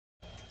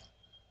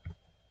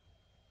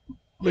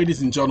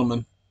Ladies and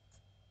gentlemen,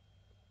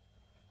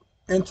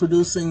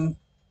 introducing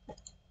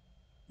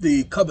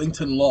the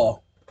Covington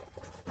Law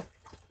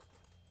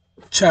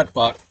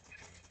chatbot.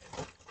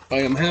 I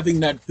am having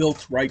that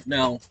built right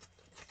now,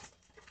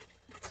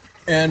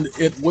 and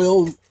it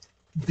will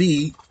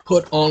be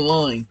put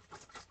online.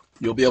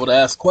 You'll be able to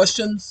ask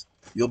questions.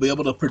 You'll be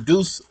able to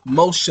produce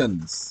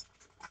motions.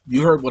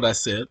 You heard what I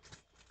said.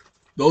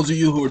 Those of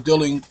you who are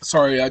dealing,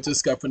 sorry, I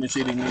just got finished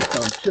eating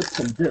these chips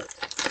and dip.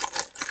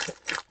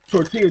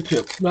 Tortilla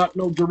chips, not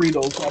no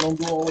Doritos. I don't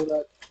do all of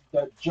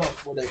that junk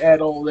where they add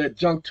all that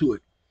junk to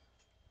it.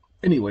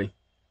 Anyway,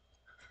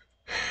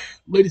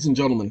 ladies and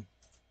gentlemen,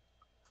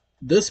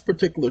 this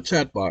particular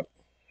chatbot,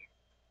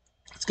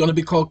 it's going to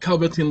be called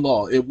Covington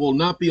Law. It will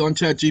not be on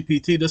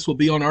ChatGPT. This will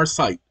be on our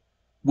site.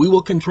 We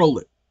will control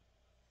it.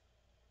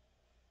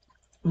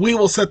 We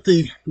will set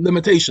the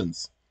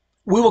limitations.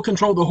 We will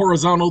control the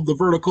horizontal, the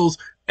verticals,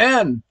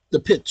 and the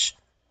pitch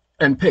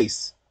and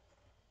pace.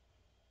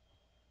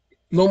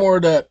 No more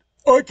of that,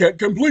 I can't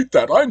complete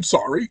that, I'm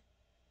sorry.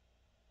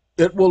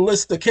 It will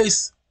list the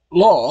case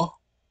law,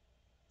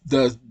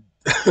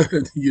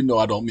 you know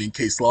I don't mean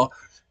case law.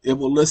 It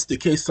will list the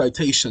case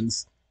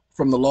citations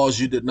from the laws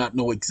you did not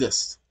know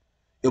exist.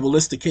 It will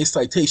list the case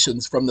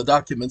citations from the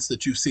documents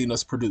that you've seen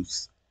us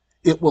produce.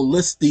 It will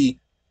list the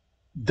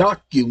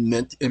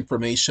document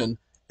information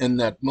in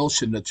that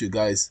motion that you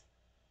guys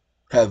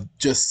have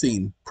just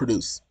seen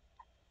produce.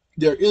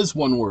 There is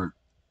one word.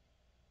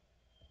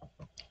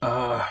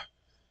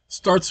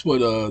 Starts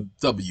with a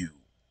W.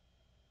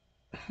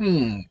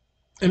 And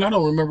I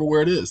don't remember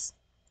where it is.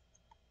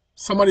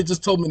 Somebody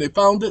just told me they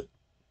found it.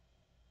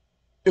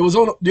 It was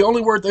on the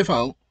only word they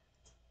found.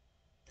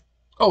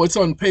 Oh, it's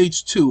on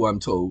page 2,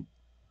 I'm told,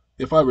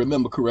 if I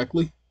remember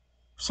correctly.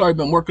 Sorry, I've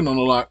been working on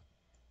a lot.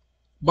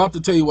 About to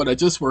tell you what I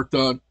just worked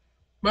on.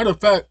 Matter of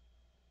fact,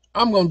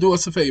 I'm going to do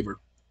us a favor.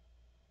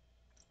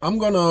 I'm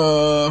going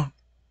to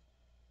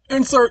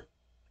insert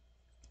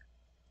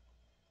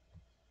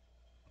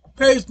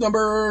page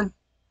number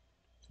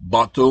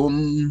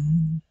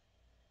bottom.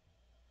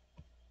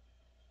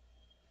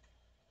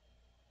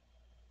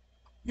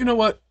 You know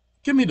what?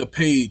 Give me the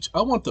page.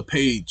 I want the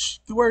page.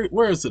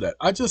 Where is it at?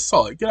 I just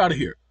saw it. Get out of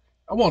here.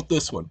 I want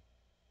this one.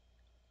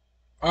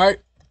 All right.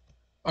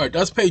 All right,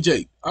 that's page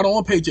 8. I don't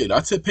want page 8.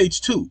 I said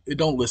page 2. It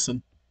don't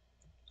listen.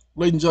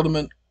 Ladies and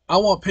gentlemen, I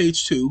want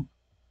page 2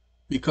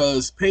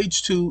 because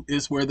page 2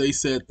 is where they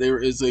said there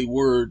is a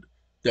word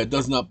that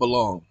does not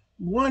belong.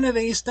 One of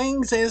these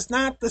things is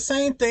not the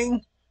same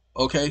thing.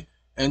 Okay,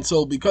 and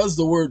so because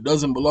the word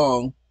doesn't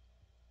belong,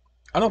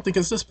 I don't think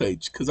it's this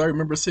page because I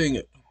remember seeing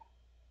it.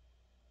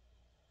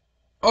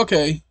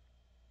 Okay,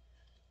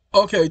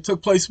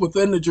 took place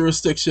within the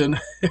jurisdiction.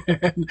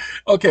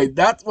 Okay,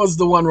 that was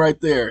the one right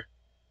there.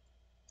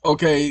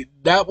 Okay,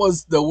 that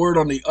was the word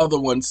on the other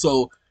one,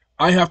 so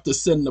I have to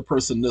send the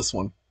person this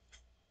one.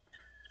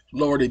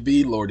 Lordy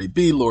be, Lordy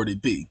be, Lordy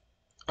be.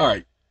 All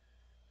right,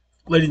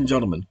 ladies and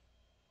gentlemen,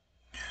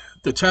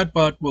 the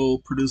chatbot will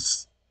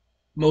produce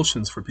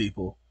motions for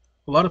people.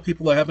 A lot of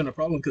people are having a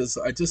problem because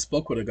I just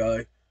spoke with a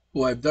guy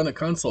who I've done a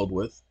consult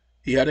with.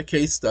 He had a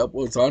case that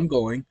was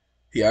ongoing.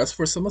 He asked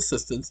for some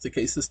assistance. The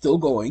case is still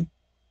going.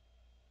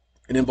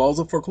 It involves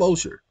a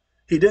foreclosure.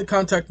 He did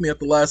contact me at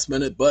the last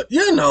minute, but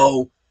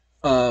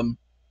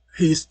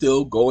he's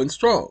still going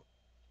strong.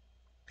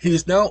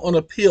 He's now on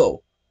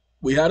appeal.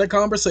 We had a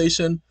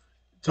conversation,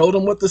 told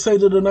him what to say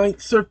to the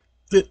Ninth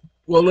Circuit.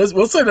 Well,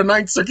 we'll say the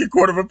Ninth Circuit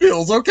Court of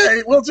Appeals,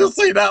 okay? We'll just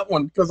say that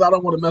one because I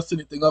don't want to mess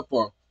anything up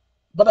for him.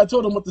 But I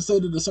told him what to say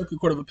to the Circuit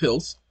Court of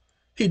Appeals.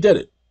 He did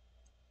it.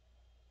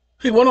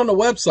 He went on the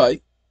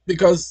website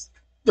because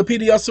the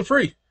PDFs are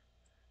free.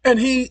 And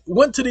he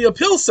went to the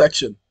appeal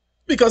section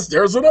because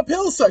there's an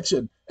appeal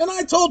section. And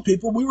I told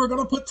people we were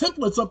going to put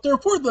templates up there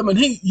for them. And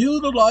he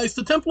utilized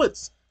the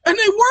templates. And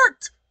they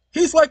worked.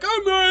 He's like,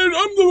 I'm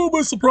a little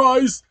bit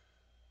surprised.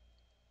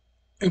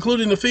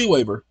 Including the fee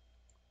waiver.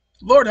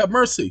 Lord have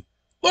mercy.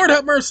 Lord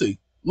have mercy.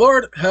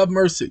 Lord have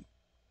mercy.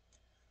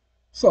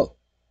 So,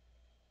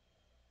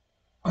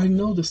 I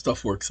know this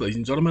stuff works, ladies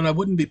and gentlemen. I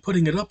wouldn't be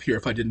putting it up here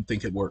if I didn't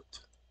think it worked.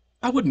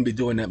 I wouldn't be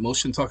doing that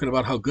motion talking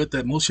about how good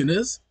that motion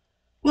is.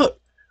 Look,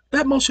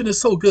 that motion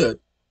is so good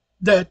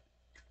that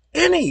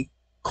any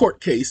court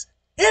case,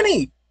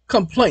 any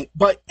complaint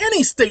by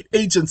any state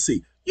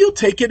agency, you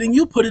take it and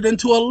you put it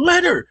into a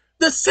letter.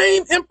 The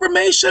same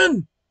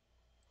information.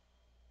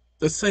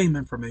 The same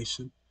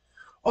information.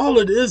 All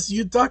it is,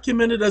 you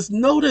document it as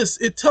notice.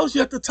 It tells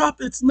you at the top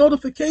it's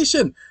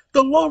notification.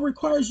 The law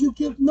requires you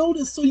give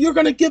notice, so you're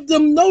going to give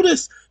them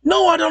notice.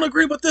 No, I don't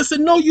agree with this,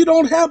 and no, you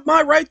don't have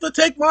my right to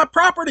take my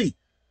property.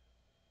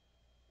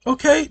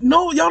 Okay?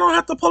 No, y'all don't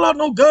have to pull out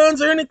no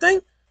guns or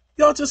anything.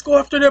 Y'all just go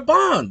after their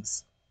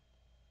bonds.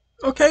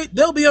 Okay?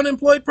 They'll be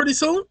unemployed pretty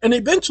soon, and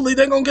eventually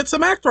they're going to get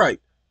some act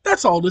right.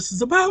 That's all this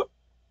is about.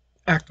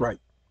 Act right.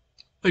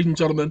 Ladies and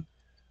gentlemen,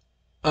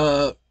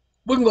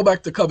 we can go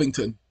back to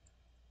Covington.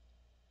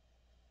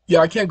 Yeah,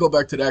 I can't go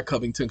back to that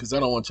Covington because I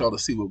don't want y'all to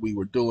see what we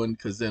were doing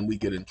because then we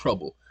get in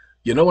trouble.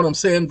 You know what I'm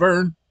saying,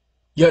 Vern?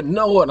 You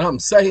know what I'm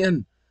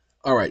saying?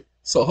 All right,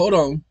 so hold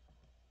on.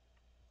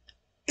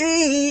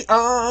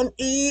 EeoN,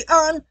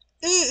 EeoN,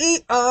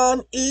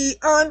 EeoN,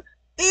 EeoN,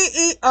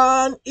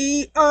 EeoN,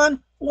 EeoN.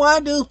 Why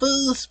do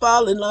fools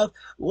fall in love?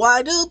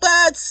 Why do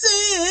birds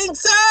sing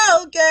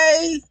so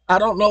gay? I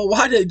don't know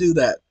why they do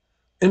that.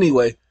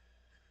 Anyway,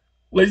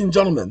 ladies and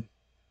gentlemen,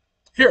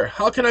 here,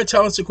 how can I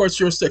challenge the court's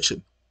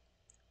jurisdiction?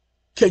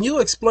 Can you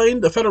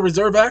explain the Federal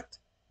Reserve Act?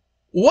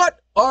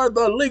 What are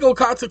the legal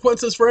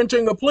consequences for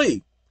entering a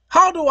plea?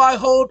 How do I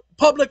hold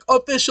public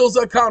officials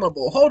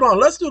accountable? Hold on,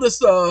 let's do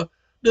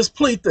this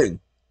plea thing.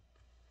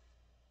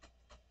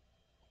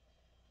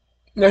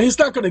 Now, he's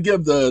not going to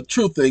give the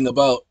true thing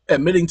about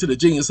admitting to the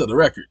genius of the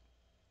record.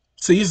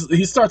 See,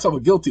 he starts off a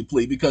guilty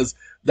plea because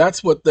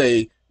that's what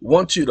they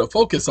want you to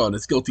focus on,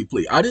 is guilty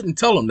plea. I didn't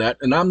tell him that,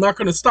 and I'm not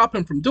going to stop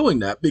him from doing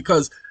that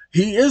because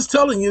he is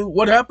telling you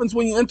what happens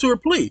when you enter a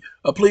plea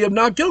of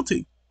not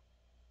guilty.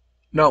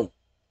 Now,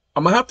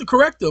 I'm going to have to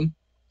correct him.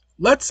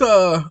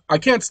 I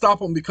can't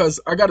stop him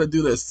because I got to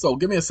do this. So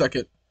give me a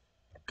second.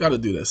 Got to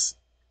do this.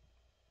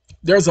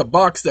 There's a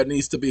box that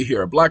needs to be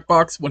here, a black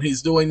box when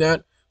he's doing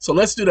that. So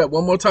let's do that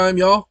one more time,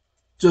 y'all.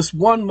 Just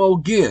one more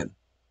again.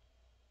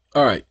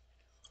 All right.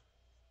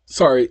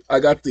 Sorry, I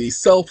got the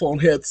cell phone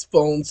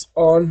headphones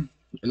on,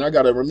 and I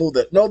got to remove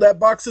that. No, that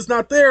box is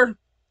not there.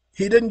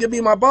 He didn't give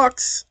me my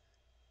box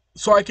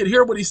so I could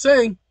hear what he's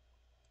saying.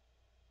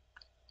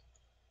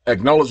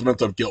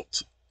 Acknowledgement of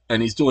guilt.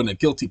 And he's doing a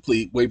guilty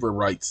plea waiver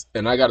rights,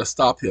 and I got to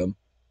stop him.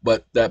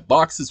 But that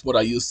box is what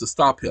I used to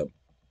stop him.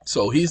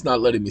 So he's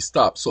not letting me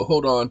stop. So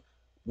hold on.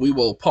 We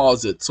will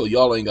pause it so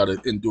y'all ain't got to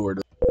endure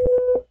it.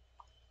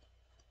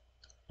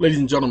 Ladies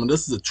and gentlemen,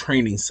 this is a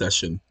training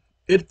session.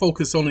 It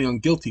focused only on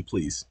guilty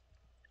pleas.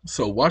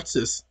 So watch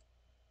this.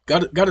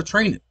 Got to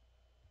train it.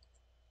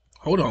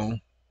 Hold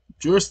on.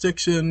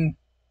 Jurisdiction.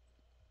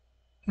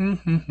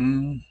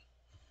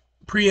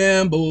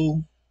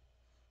 Preamble.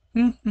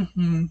 We're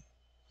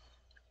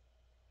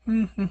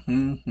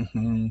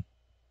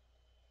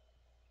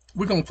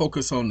going to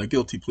focus on the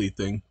guilty plea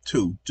thing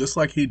too, just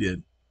like he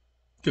did,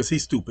 because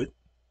he's stupid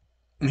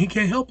and he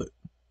can't help it.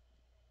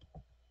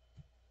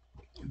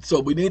 So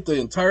we need the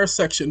entire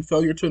section,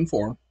 failure to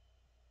inform.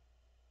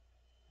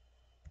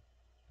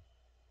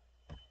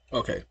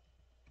 Okay.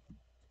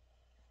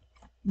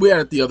 We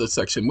added the other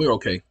section. We're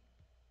okay.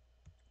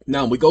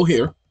 Now we go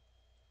here.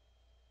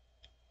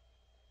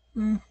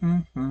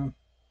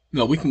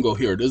 No, we can go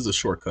here. This is a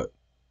shortcut.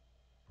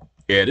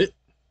 Edit.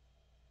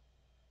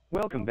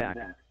 Welcome back.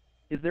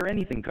 Is there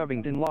anything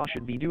Covington Law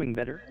should be doing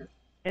better?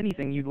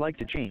 Anything you'd like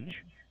to change?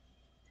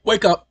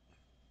 Wake up.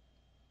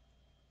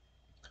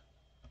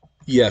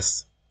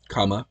 Yes,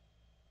 comma.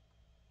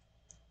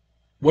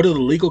 What are the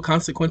legal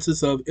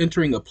consequences of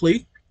entering a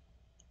plea?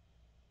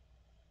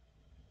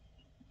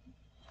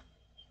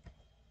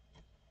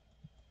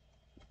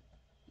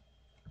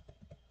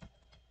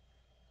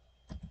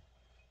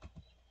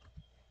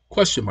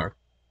 Question mark.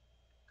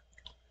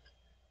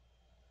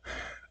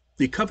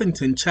 The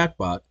Covington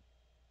chatbot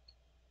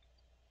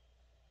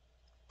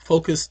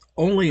focused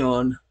only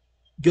on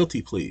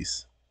guilty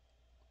pleas.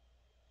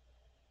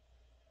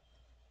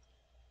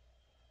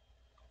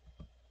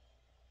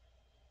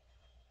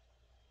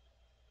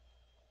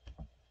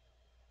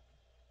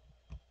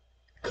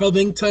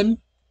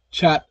 Covington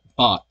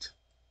chatbot.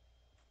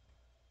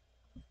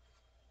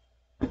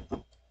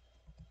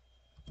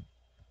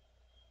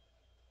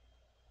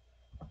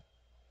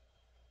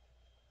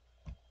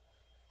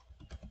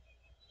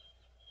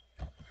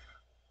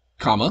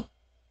 Comma.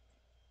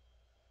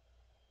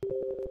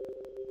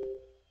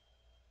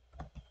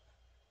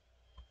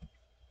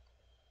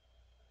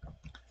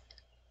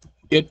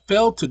 It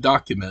failed to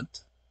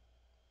document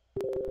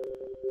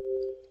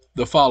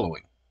the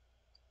following: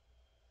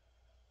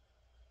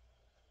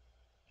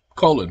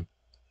 colon.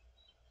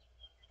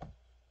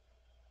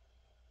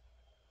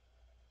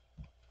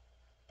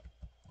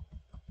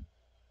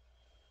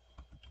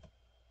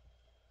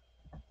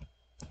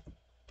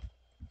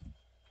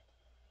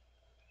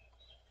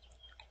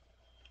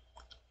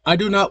 I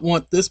do not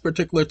want this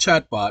particular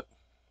chatbot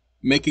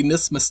making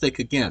this mistake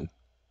again.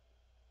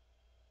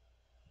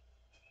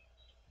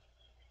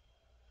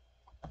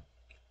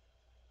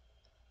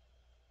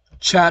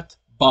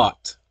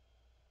 Chatbot,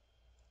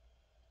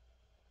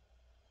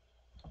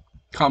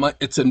 comma,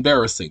 it's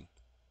embarrassing,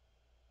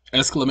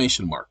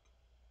 exclamation mark.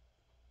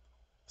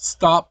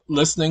 Stop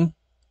listening.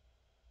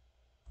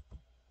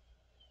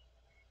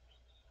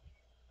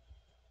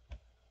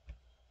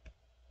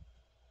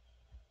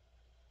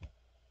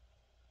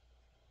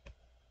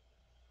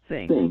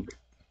 Think.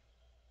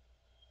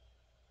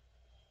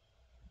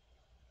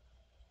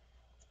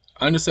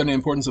 I understand the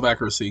importance of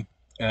accuracy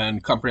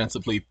and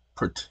comprehensively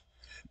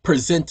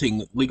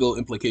presenting legal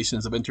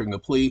implications of entering a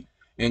plea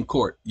in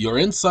court. Your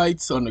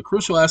insights on the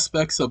crucial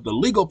aspects of the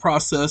legal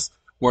process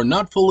were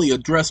not fully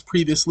addressed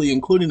previously,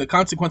 including the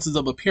consequences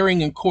of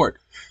appearing in court,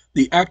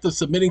 the act of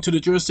submitting to the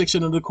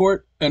jurisdiction of the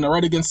court, and the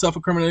right against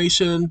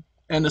self-incrimination,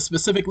 and the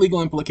specific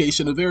legal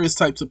implication of various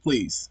types of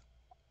pleas.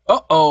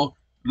 Uh-oh,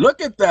 look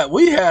at that.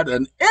 We had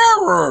an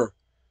error.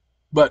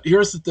 But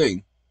here's the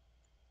thing.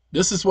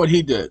 This is what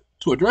he did.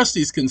 To address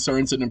these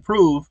concerns and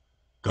improve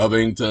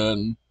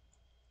Covington,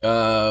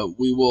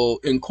 we will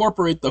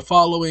incorporate the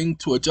following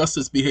to adjust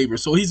his behavior.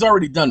 So he's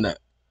already done that.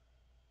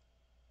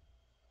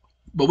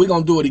 But we're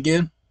going to do it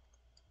again.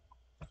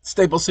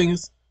 Staple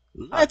Singers,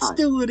 let's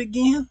do it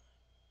again.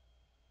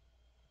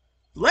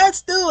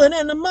 Let's do it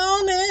in the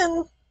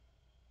morning.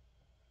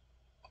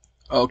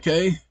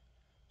 Okay.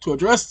 To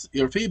address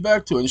your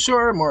feedback, to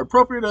ensure more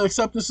appropriate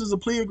acceptances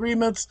of plea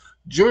agreements,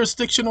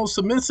 jurisdictional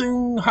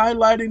submitting,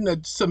 highlighting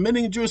the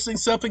submitting jurisdiction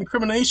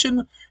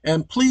self-incrimination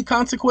and plea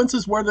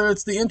consequences, whether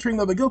it's the entering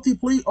of a guilty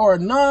plea or a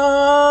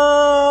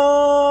not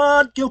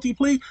guilty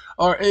plea,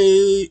 or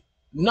a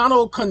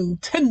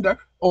non-contender,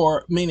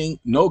 or meaning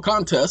no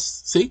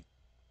contest. See,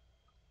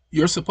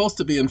 you're supposed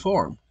to be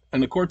informed,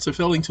 and the courts are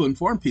failing to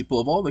inform people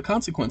of all the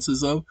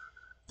consequences of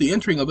the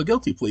entering of a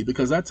guilty plea,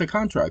 because that's a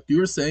contract.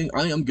 You're saying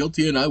I am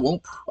guilty and I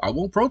won't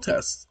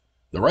protest.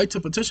 The right to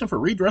petition for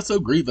redress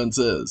of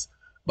grievances.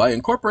 By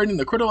incorporating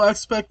the critical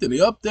aspect in the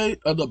update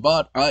of the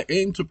bot, I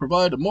aim to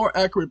provide a more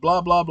accurate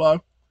blah blah blah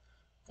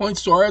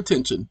points to our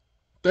attention.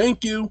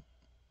 Thank you.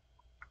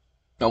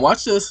 Now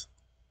watch this.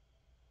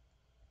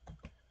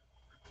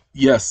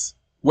 Yes.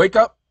 Wake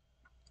up.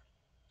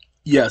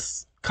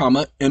 Yes,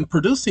 comma, in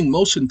producing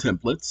motion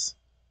templates,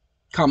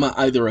 comma,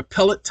 either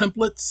appellate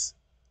templates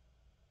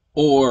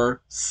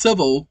or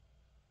civil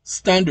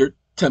standard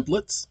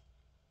templates,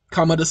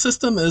 comma, the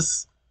system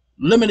is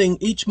limiting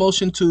each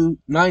motion to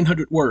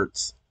 900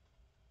 words,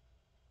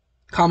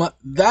 comma,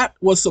 that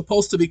was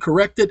supposed to be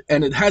corrected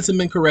and it hasn't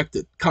been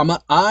corrected,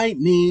 comma, I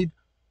need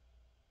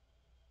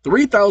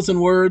 3,000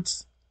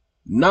 words,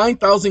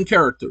 9,000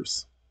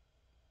 characters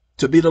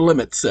to be the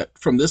limit set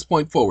from this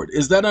point forward.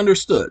 Is that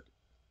understood?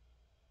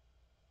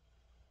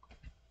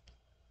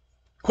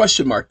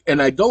 Question mark.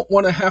 And I don't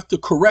want to have to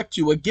correct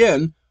you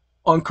again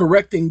on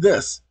correcting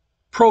this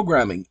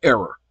programming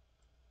error.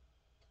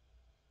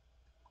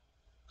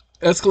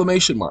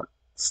 Exclamation mark.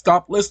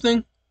 Stop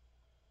listening.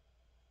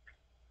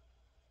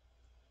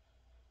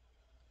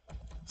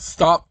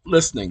 Stop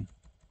listening.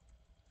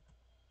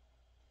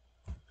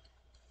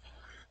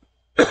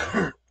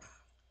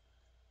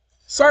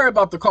 Sorry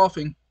about the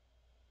coughing.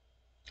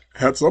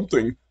 Had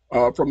something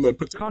from the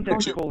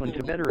Context: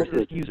 to better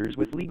assist users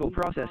with legal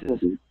processes,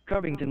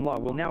 Covington Law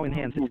will now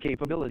enhance its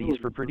capabilities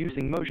for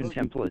producing motion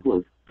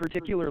templates,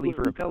 particularly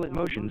for appellate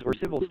motions or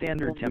civil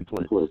standard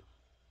templates.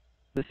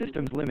 The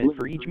system's limit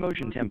for each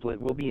motion template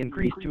will be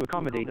increased to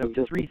accommodate up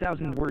to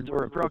 3,000 words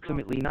or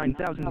approximately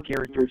 9,000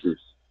 characters.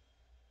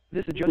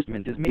 This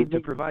adjustment is made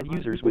to provide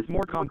users with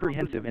more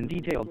comprehensive and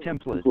detailed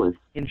templates,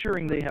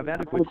 ensuring they have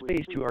adequate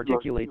space to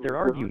articulate their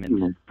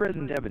arguments,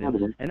 present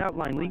evidence, and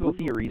outline legal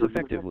theories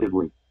effectively.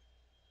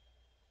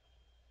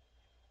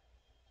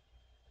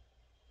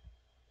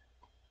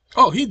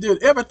 Oh, he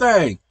did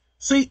everything.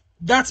 See,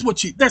 that's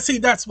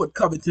what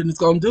Covington is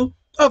going to do.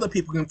 Other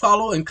people can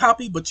follow and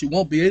copy, but you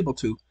won't be able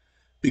to,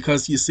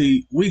 because you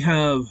see, we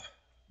have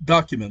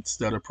documents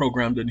that are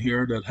programmed in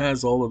here that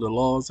has all of the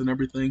laws and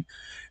everything.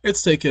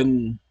 It's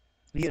taken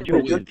the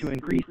adjustment to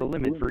increase the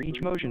limit for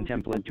each motion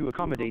template to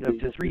accommodate up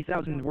to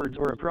 3,000 words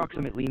or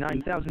approximately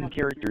 9,000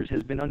 characters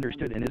has been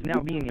understood and is now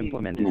being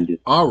implemented.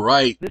 All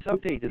right. This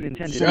update is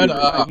intended to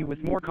provide you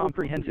with more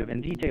comprehensive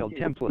and detailed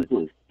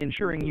templates,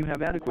 ensuring you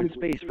have adequate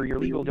space for your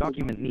legal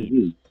document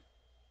needs.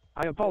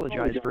 I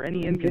apologize for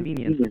any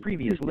inconvenience the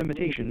previous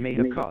limitation may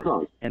have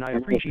caused, and I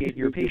appreciate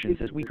your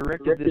patience as we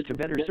corrected this to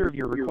better serve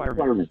your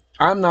requirements.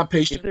 I'm not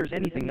patient. If there's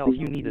anything else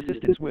you need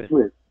assistance with,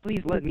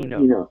 please let me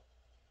know.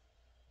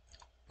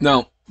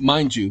 Now,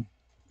 mind you,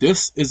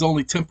 this is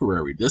only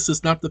temporary. This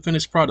is not the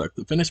finished product.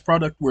 The finished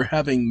product we're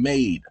having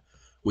made.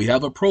 We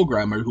have a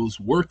programmer who's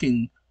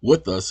working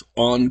with us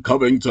on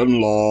Covington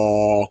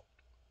Law.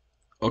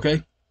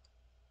 Okay?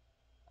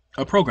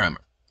 A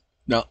programmer.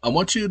 Now, I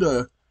want you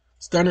to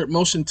standard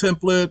motion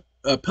template,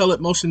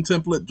 appellate motion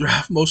template,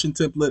 draft motion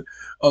template.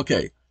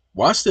 Okay,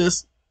 watch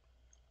this.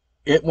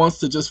 It wants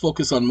to just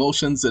focus on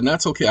motions, and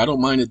that's okay. I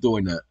don't mind it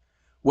doing that.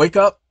 Wake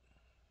up.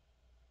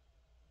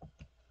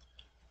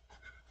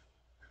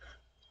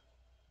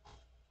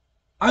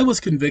 I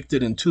was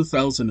convicted in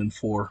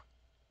 2004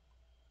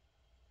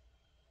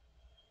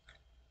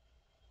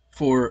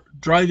 for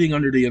driving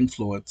under the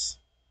influence,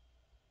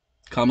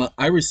 comma,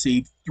 I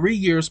received 3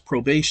 years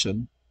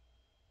probation,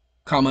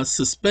 comma,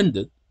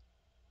 suspended,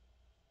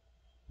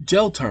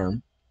 jail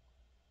term,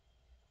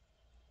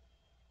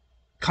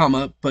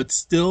 comma, but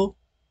still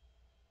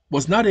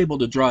was not able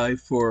to drive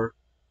for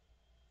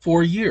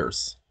 4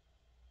 years,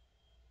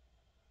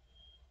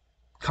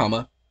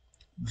 comma,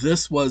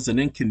 this was an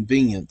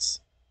inconvenience,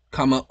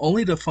 comma,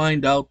 only to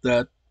find out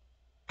that,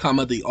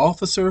 comma, the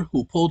officer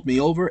who pulled me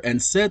over and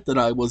said that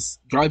I was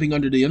driving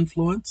under the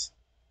influence,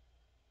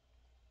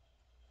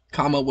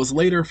 comma, was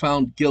later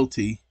found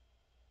guilty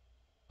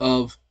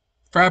of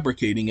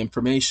fabricating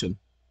information.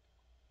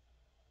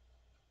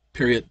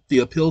 Period. The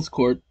appeals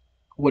court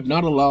would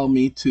not allow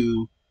me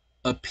to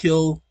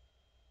appeal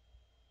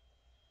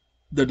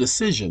the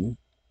decision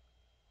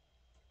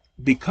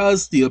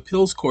because the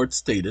appeals court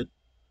stated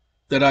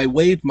that I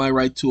waived my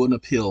right to an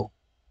appeal,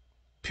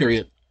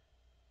 period.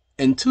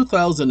 In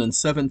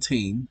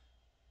 2017,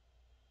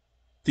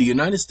 the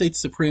United States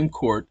Supreme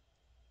Court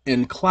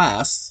in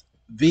Class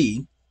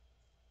V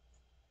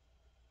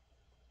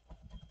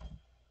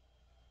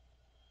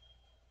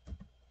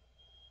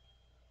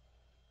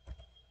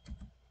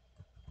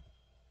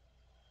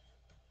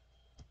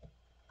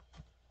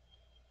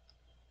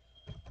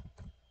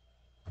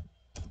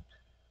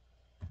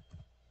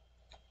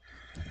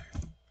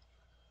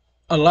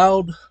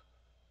allowed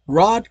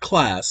Rod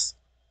Class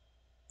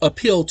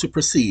appeal to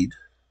proceed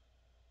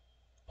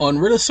on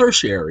writ of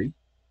certiorari,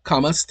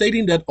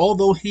 stating that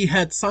although he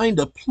had signed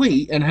a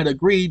plea and had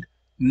agreed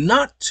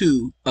not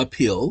to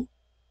appeal,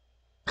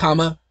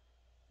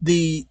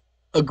 the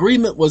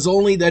agreement was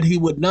only that he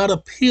would not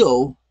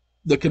appeal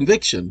the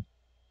conviction,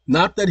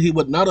 not that he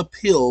would not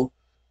appeal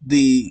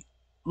the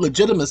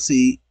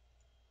legitimacy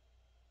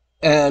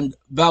and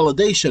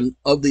validation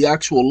of the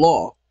actual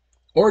law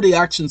or the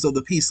actions of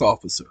the peace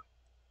officer.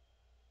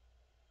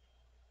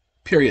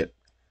 Period.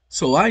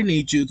 So I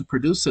need you to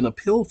produce an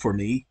appeal for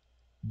me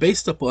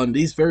based upon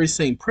these very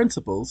same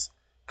principles,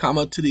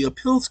 to the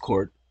appeals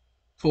court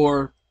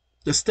for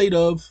the state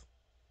of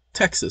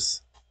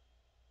Texas,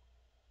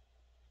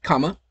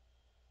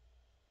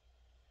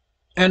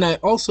 and I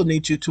also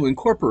need you to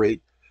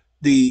incorporate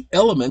the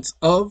elements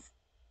of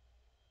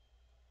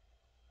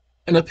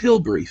an appeal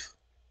brief,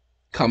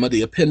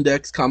 the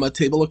appendix,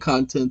 table of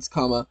contents,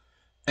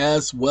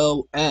 as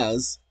well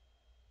as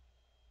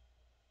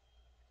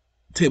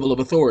table of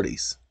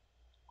authorities,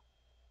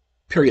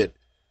 period.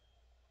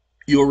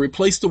 You will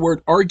replace the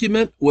word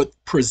argument with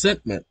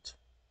presentment,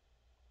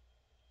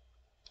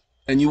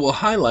 and you will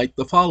highlight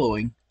the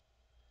following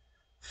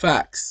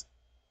facts,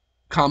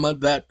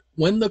 that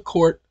when the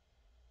court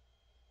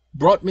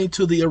brought me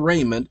to the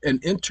arraignment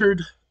and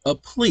entered a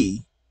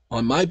plea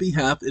on my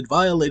behalf, it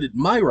violated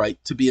my right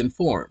to be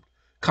informed,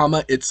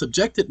 it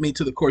subjected me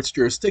to the court's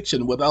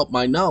jurisdiction without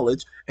my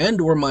knowledge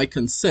and or my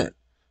consent,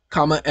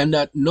 and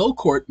that no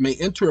court may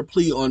enter a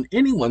plea on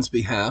anyone's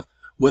behalf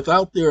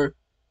without their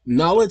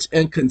knowledge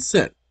and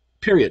consent,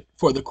 period.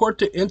 For the court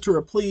to enter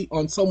a plea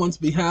on someone's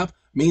behalf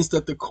means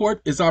that the court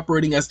is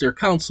operating as their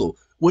counsel,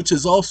 which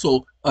is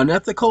also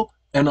unethical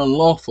and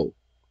unlawful, !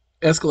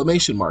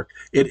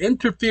 It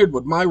interfered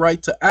with my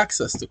right to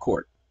access the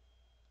court,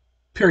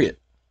 period.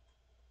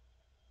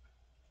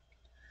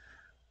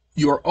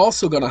 You are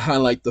also going to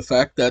highlight the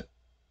fact that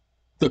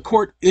the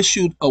court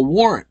issued a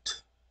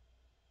warrant,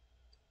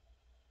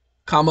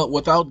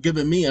 without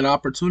giving me an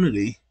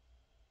opportunity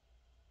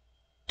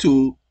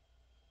to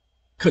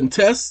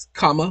contest,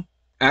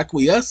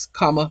 acquiesce,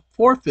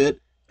 forfeit,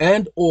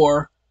 and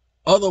or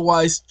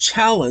otherwise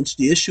challenge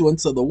the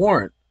issuance of the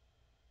warrant.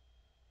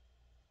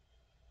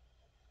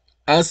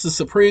 As the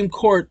Supreme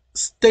Court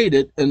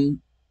stated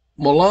in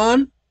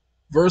Milan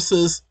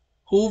versus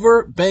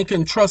Hoover Bank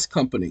and Trust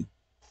Company,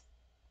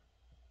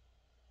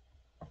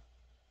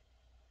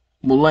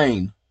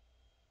 Mullane.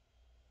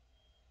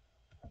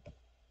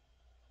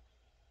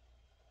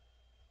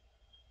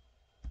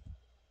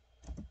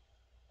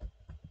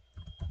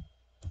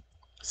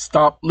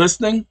 Stop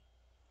listening.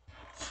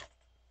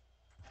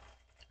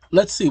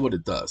 Let's see what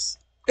it does.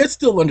 It's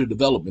still under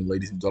development,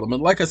 ladies and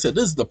gentlemen. Like I said,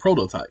 this is the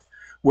prototype.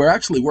 We're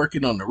actually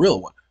working on the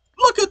real one.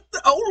 Look at,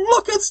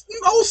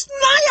 oh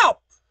snap!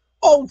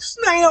 Oh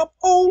snap!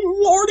 Oh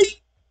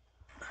lordy!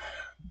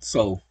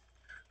 So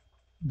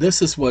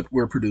this is what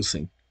we're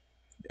producing.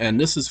 And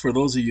this is for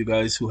those of you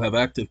guys who have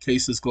active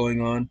cases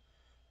going on.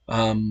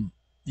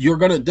 You're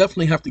going to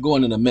definitely have to go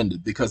in and amend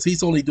it because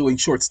he's only doing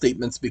short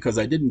statements because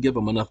I didn't give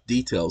him enough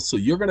details. So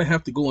you're going to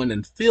have to go in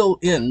and fill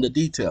in the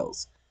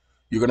details.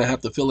 You're going to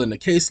have to fill in the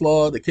case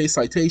law, the case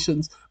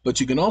citations, but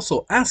you can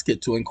also ask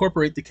it to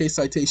incorporate the case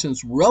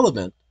citations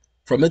relevant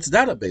from its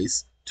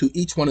database to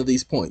each one of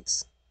these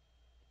points.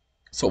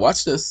 So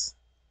watch this.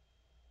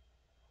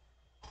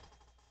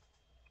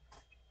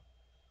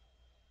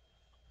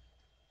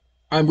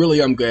 I'm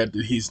glad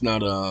that he's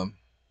not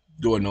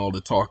doing all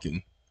the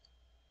talking.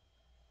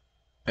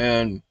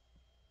 And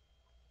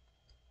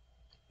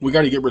we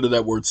got to get rid of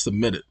that word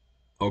submitted.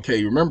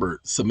 Okay, remember,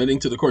 submitting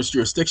to the court's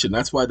jurisdiction.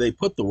 That's why they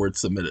put the word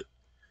submitted.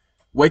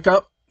 Wake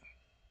up.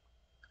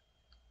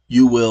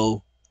 You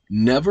will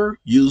never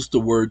use the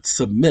word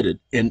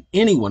submitted in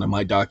any one of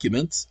my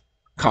documents,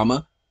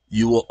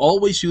 you will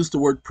always use the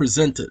word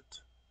presented,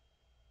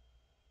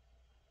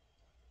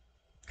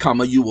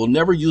 you will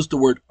never use the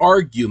word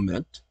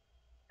argument,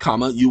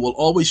 you will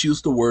always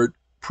use the word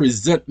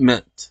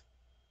presentment, !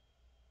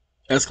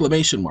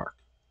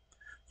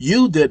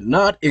 You did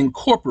not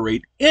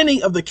incorporate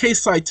any of the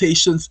case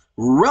citations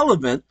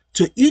relevant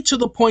to each of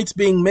the points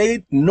being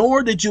made,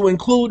 nor did you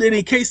include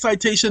any case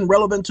citation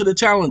relevant to the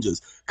challenges,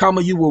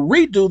 you will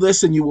redo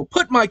this and you will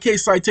put my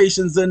case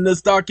citations in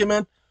this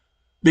document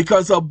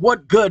because of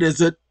what good is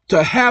it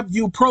to have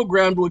you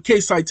programmed with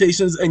case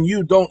citations and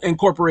you don't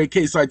incorporate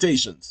case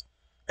citations, !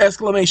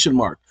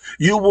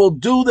 You will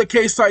do the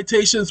case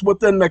citations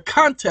within the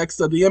context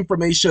of the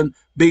information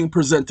being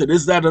presented.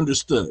 Is that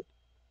understood? ?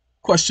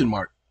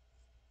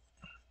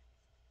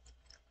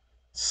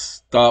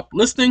 Stop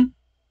listening.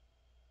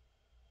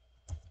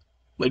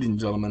 Ladies and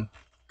gentlemen,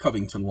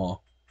 Covington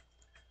Law.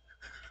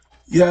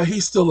 Yeah,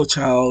 he's still a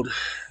child,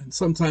 and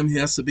sometimes he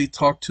has to be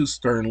talked to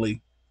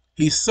sternly.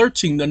 He's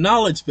searching the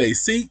knowledge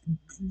base. See,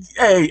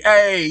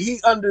 hey,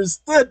 he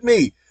understood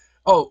me.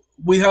 Oh,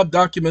 we have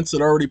documents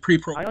that are already I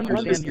pre-programmed.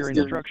 understand your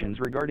instructions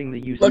regarding the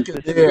use of Look at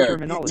specific there.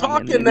 terminology You're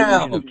and the talking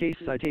now. inclusion of case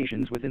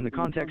citations within the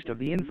context of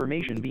the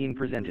information being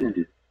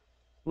presented.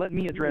 Let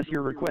me address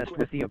your request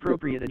with the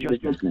appropriate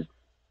adjustments.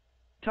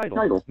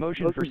 Title: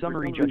 Motion for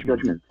Summary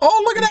Judgment.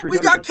 Oh, look at that. We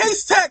got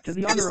case text, To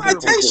the case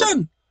Honorable Court.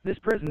 citation. This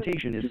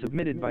presentation is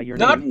submitted by your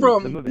Not name,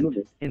 from- the movement,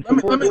 in Let me-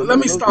 support of let me the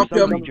motion stop for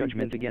summary him.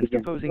 judgment against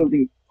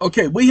opposing.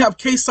 Okay, we have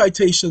case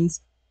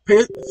citations.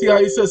 See how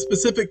he says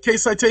specific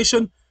case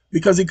citation?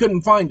 Because he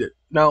couldn't find it.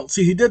 Now,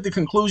 see, he did the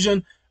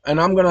conclusion,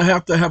 and I'm going to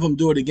have him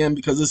do it again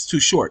because it's too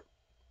short.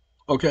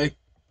 Okay?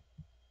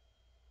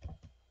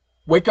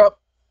 Wake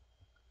up.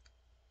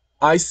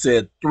 I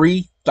said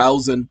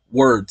 3,000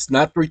 words,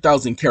 not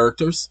 3,000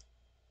 characters.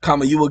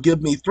 Comma, you will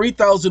give me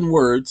 3,000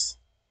 words,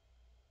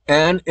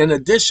 and in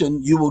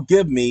addition, you will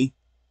give me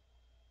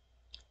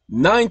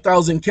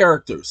 9,000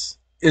 characters.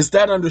 Is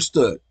that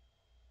understood?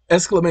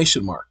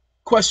 Exclamation mark,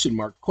 question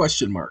mark,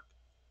 question mark.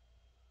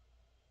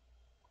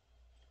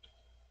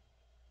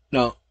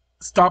 Now,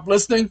 stop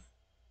listening.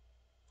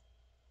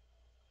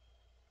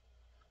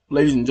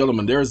 Ladies and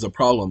gentlemen, there is a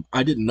problem.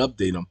 I didn't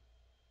update them.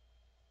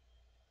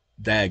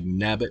 Dag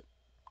nabbit.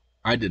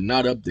 I did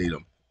not update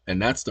them.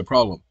 And that's the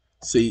problem.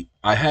 See,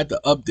 I had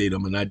to update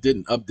them and I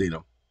didn't update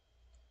them.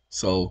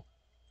 So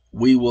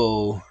we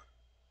will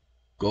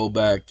go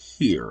back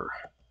here.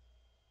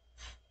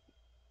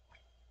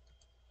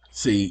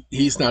 See,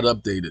 he's not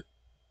updated.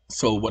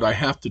 So what I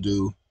have to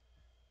do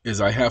is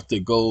I have to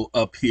go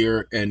up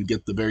here and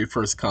get the very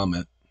first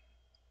comment.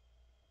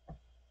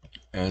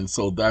 And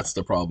so that's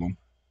the problem.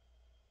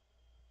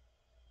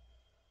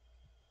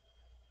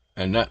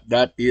 And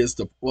that is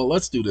the, well,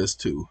 let's do this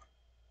too.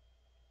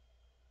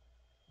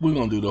 We're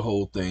going to do the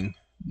whole thing.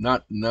 No.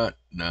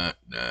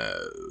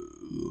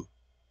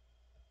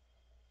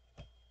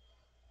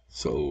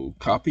 So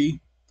copy.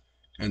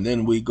 And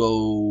then we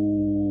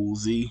go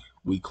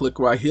we click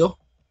right here.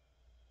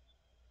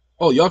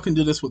 Oh, y'all can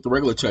do this with the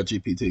regular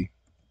ChatGPT.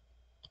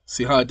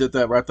 See how I did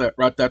that right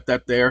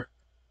there?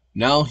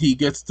 Now he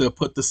gets to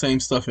put the same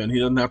stuff in. He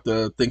doesn't have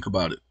to think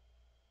about it.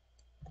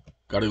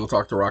 Gotta go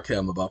talk to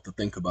Rockham about the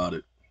think about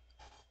it.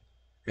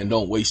 And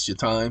don't waste your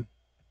time.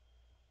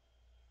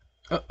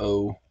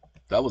 Uh-oh.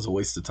 That was a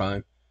waste of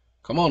time.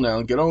 Come on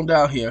now, get on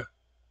down here.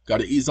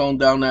 Gotta ease on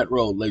down that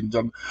road, ladies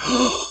and gentlemen.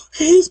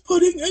 He's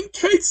putting in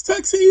case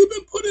text. He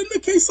even put in the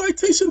case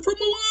citation for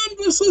Milan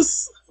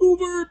versus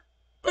Hoover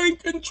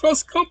Bank and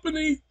Trust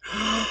Company.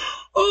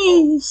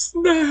 Oh,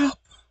 snap.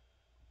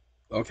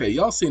 Okay,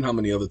 y'all seen how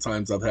many other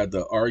times I've had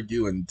to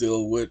argue and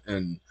deal with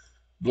and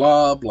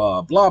blah,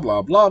 blah, blah,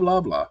 blah, blah,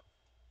 blah, blah.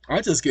 I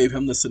just gave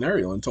him the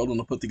scenario and told him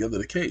to put together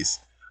the case.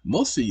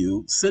 Most of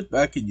you sit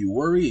back and you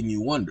worry and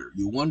you wonder.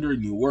 You wonder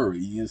and you worry.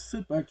 You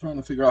sit back trying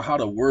to figure out how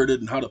to word it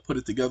and how to put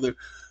it together.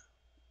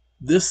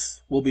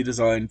 This will be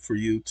designed for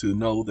you to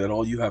know that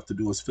all you have to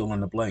do is fill in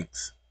the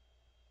blanks.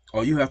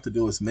 All you have to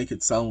do is make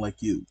it sound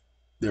like you.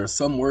 There are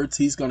some words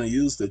he's going to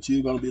use that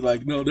you're going to be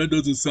like, no, that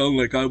doesn't sound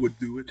like I would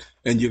do it.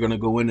 And you're going to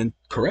go in and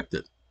correct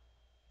it.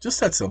 Just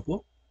that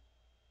simple.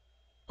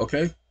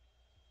 Okay?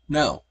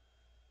 Now,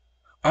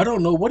 I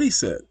don't know what he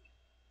said.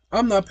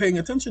 I'm not paying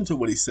attention to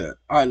what he said.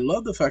 I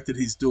love the fact that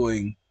he's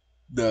doing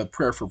the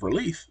prayer for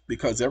relief,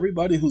 because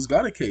everybody who's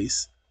got a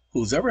case,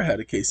 who's ever had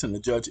a case and the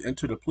judge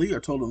entered a plea or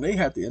told them they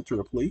had to enter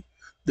a plea,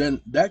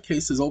 then that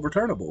case is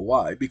overturnable.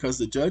 Why? Because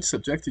the judge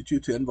subjected you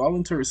to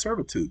involuntary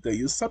servitude. They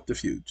use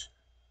subterfuge.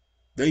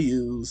 They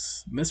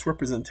use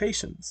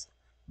misrepresentations.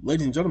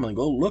 Ladies and gentlemen,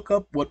 go look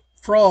up what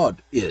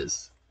fraud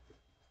is.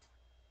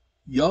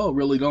 Y'all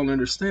really don't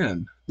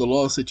understand the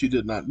laws that you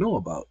did not know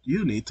about.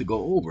 You need to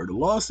go over. The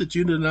laws that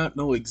you did not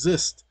know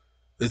exist.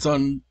 It's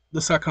on the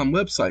SACOM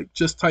website.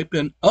 Just type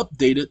in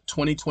updated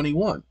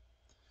 2021.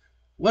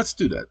 Let's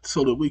do that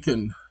so that we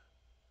can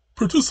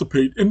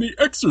participate in the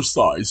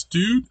exercise,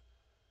 dude.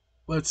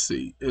 Let's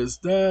see. Is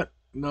that?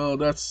 No,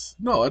 that's...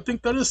 No, I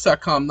think that is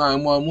SACOM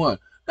 911.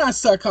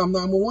 That's SACOM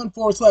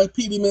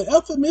 911/PD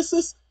Alpha,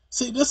 missus.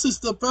 See, this is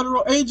the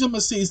federal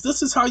agencies.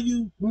 This is how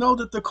you know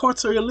that the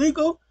courts are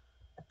illegal.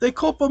 They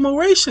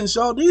corporations,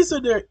 y'all. These are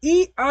their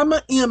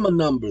EMA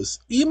numbers.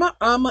 EMA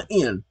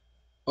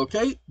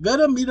Okay?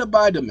 Veta Meta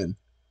Vitamin.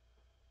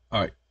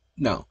 All right.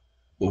 Now,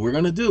 what we're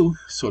going to do,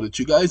 so that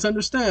you guys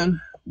understand,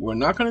 we're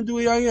not going to do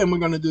EIN. We're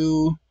going to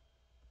do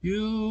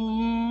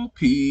UPDATED.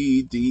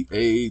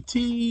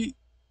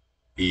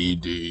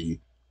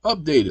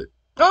 Updated.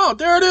 Oh,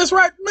 there it is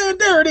right, man.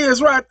 There it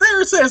is right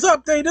there. It says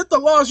updated. The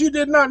laws you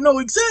did not know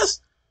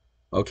exist.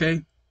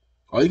 Okay?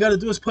 All you got to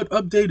do is put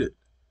updated.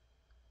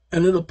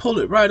 And it'll pull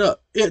it right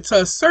up. It's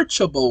a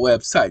searchable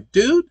website,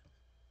 dude.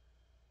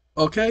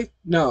 Okay?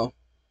 Now,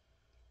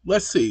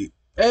 let's see.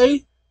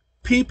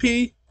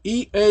 APPEAL.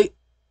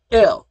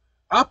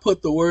 I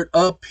put the word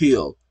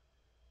appeal.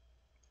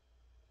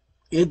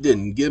 It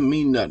didn't give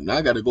me nothing.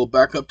 I got to go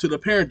back up to the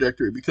parent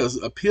directory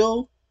because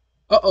appeal.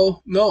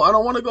 No, I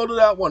don't want to go to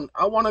that one.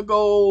 I want to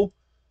go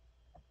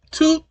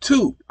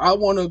toot. I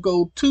want to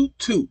go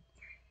toot.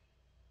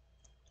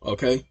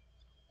 Okay,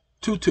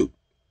 toot.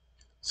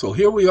 So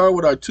here we are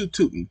with our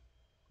tooting.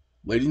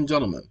 Ladies and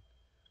gentlemen,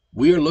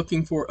 we are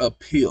looking for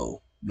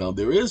appeal. Now,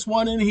 there is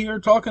one in here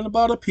talking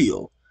about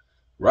appeal,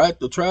 right?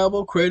 The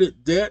travel,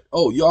 credit, debt.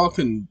 Oh, y'all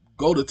can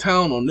go to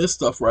town on this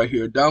stuff right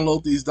here.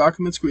 Download these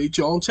documents, create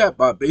your own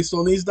chatbot based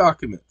on these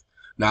documents.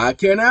 Now, I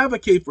can't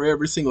advocate for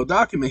every single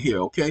document here,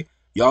 okay?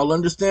 Y'all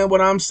understand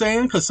what I'm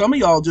saying? Because some of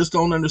y'all just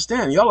don't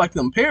understand. Y'all like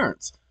them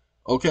parents,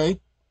 okay?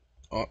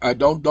 I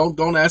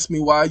don't ask me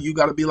why you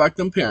got to be like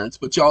them parents,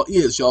 but y'all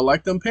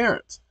like them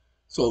parents.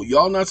 So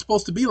y'all not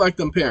supposed to be like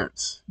them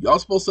parents. Y'all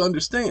supposed to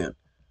understand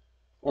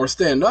or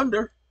stand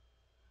under.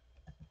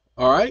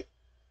 All right.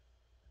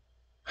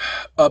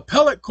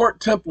 Appellate court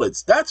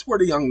templates. That's where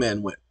the young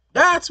man went.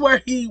 That's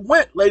where he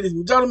went, ladies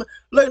and gentlemen.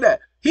 Look at that.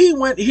 He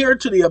went here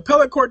to the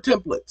appellate court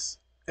templates,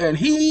 and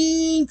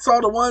he saw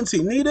the ones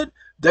he needed.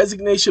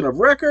 Designation of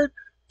record,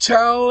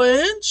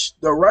 challenge,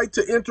 the right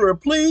to enter a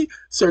plea,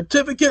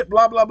 certificate,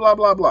 blah, blah, blah,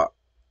 blah, blah.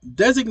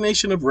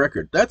 Designation of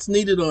record. That's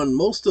needed on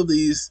most of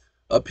these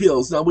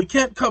appeals. Now, we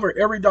can't cover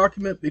every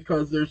document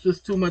because there's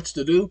just too much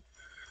to do.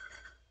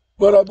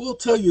 But I will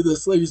tell you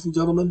this, ladies and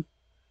gentlemen.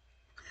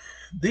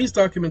 These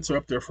documents are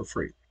up there for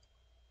free.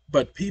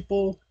 But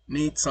people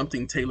need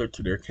something tailored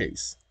to their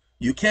case.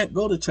 You can't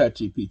go to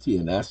ChatGPT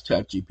and ask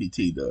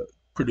ChatGPT to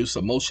produce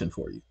a motion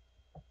for you.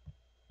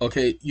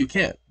 Okay, you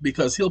can't,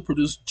 because he'll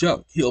produce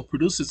junk. He'll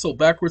produce it so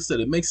backwards that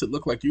it makes it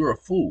look like you're a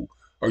fool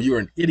or you're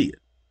an idiot.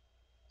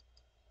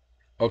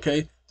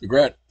 Okay, to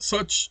grant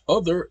such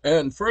other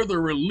and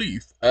further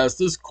relief as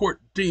this court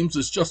deems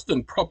is just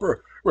and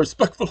proper,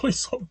 respectfully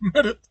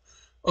submitted.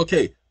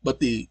 Okay,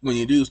 but when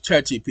you do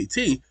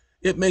ChatGPT,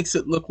 it makes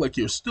it look like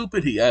you're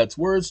stupid. He adds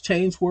words,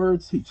 change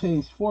words, he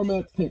changed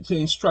format, can't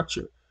change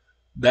structure.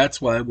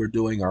 That's why we're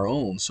doing our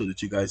own, so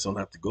that you guys don't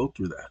have to go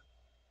through that.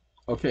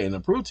 Okay, and to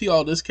prove to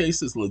y'all this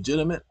case is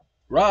legitimate,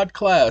 Rod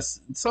Class,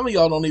 some of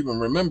y'all don't even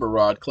remember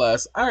Rod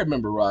Class. I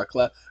remember Rod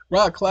Class.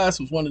 Rod Class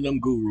was one of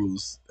them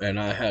gurus, and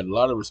I had a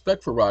lot of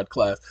respect for Rod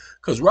Class,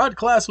 because Rod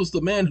Class was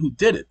the man who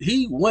did it.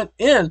 He went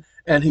in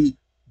and he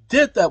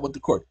did that with the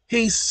court.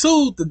 He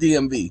sued the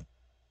DMV.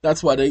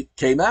 That's why they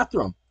came after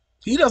him.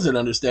 He doesn't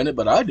understand it,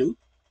 but I do.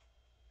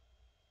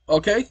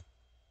 Okay?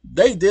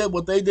 They did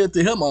what they did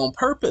to him on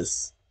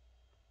purpose.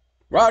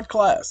 Rod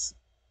Class.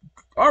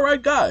 All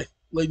right guy,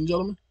 ladies and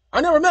gentlemen. I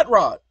never met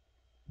Rod,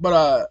 but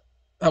I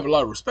have a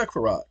lot of respect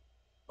for Rod.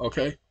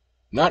 Okay?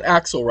 Not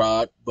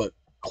Axelrod, but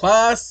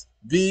Class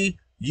v.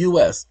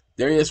 U.S.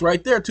 There he is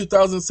right there,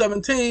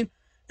 2017.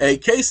 A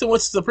case in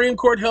which the Supreme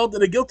Court held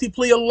that a guilty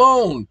plea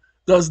alone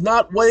does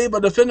not waive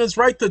a defendant's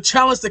right to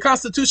challenge the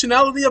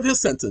constitutionality of his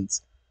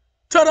sentence.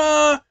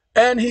 Ta-da!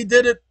 And he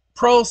did it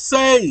pro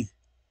se.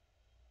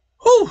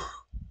 Whew.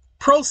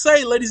 Pro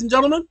se, ladies and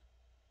gentlemen.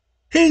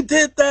 He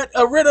did that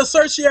a writ of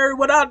certiorari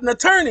without an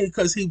attorney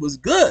because he was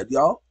good,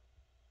 y'all.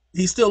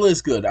 He still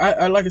is good.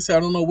 I like I said, I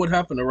don't know what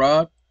happened to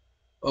Rod.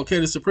 Okay,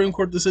 the Supreme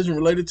Court decision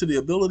related to the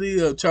ability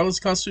to challenge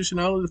the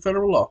constitutionality of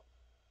federal law.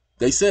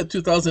 They said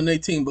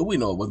 2018, but we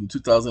know it wasn't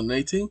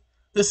 2018.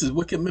 This is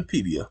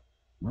Wikipedia.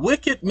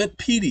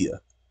 Wikipedia.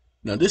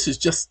 Now this is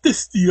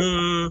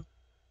Justia.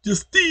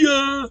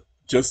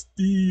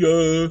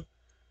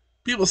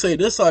 People say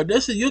this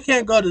is you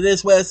can't go to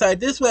this website.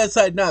 This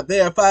website not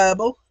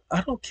verifiable.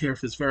 I don't care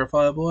if it's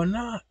verifiable or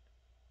not.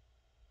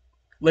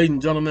 Ladies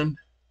and gentlemen,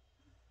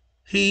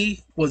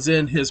 he was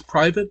in his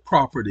private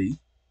property,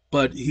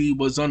 but he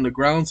was on the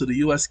grounds of the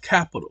U.S.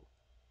 Capitol.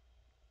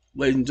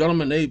 Ladies and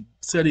gentlemen, they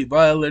said he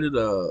violated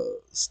a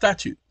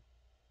statute.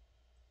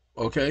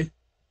 Okay?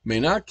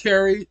 May not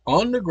carry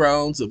on the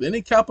grounds of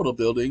any Capitol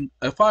building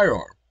a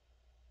firearm.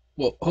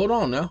 Well, hold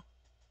on now.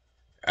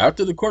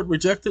 After the court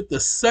rejected the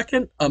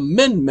Second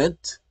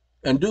Amendment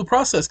and due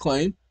process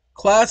claim,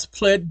 Class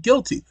pled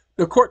guilty.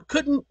 The court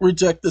couldn't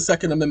reject the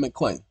Second Amendment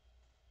claim.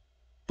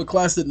 But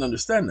Class didn't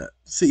understand that.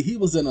 See, he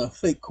was in a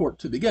fake court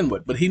to begin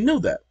with, but he knew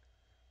that.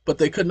 But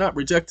they could not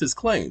reject his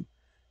claim.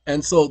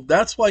 And so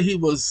that's why he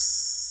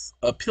was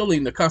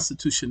appealing the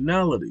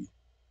constitutionality.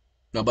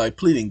 Now, by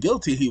pleading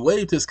guilty, he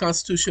waived his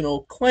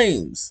constitutional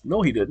claims.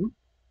 No, he didn't.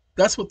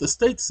 That's what the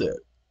state said.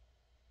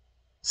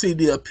 See,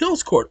 the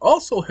appeals court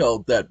also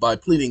held that by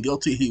pleading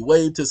guilty, he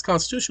waived his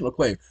constitutional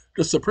claim.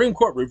 The Supreme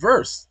Court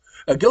reversed.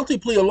 A guilty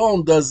plea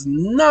alone does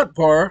not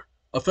bar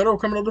a federal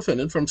criminal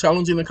defendant from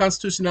challenging the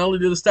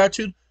constitutionality of the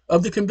statute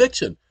of the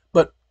conviction.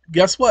 But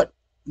guess what?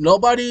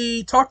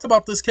 Nobody talked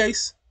about this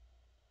case.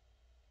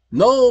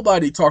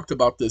 Nobody talked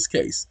about this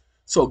case.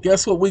 So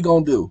guess what we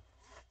gonna do?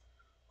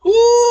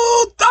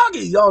 Ooh,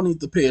 doggy, y'all need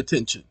to pay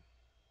attention.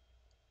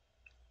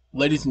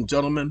 Ladies and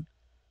gentlemen,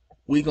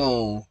 we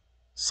gonna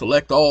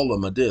select all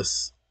of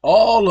this.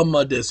 All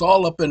of this,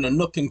 all up in the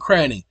nook and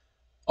cranny.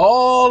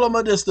 All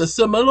of this, the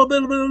similar blah,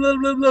 blah, blah,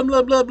 blah, blah,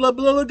 blah, blah, blah,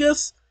 blah, blah,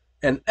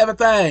 and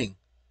everything.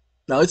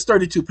 Now, it's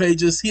 32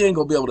 pages. He ain't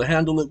going to be able to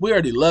handle it. We're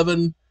at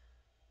 11.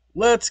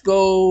 Let's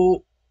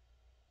go.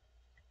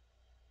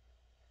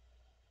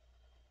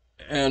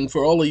 And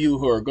for all of you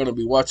who are going to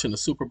be watching the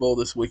Super Bowl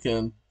this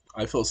weekend,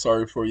 I feel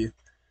sorry for you.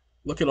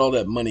 Look at all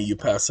that money you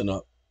passing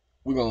up.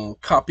 We're going to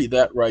copy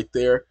that right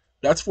there.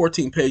 That's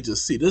 14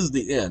 pages. See, this is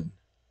the end.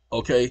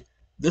 Okay?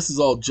 This is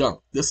all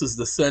junk. This is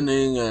the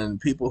sending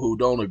and people who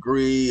don't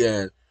agree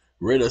and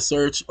writ of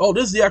search. Oh,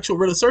 this is the actual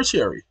writ of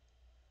certiorari.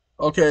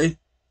 Okay?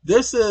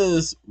 This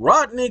is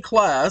Rod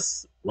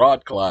Class,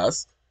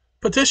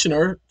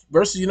 petitioner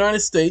versus United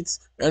States.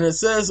 And it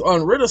says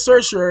on writ of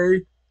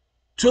certiorari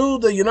to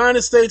the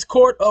United States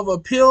Court of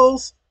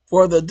Appeals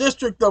for the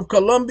District of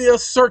Columbia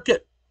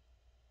Circuit,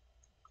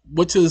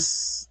 which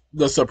is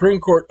the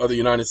Supreme Court of the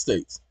United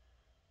States.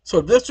 So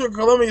District of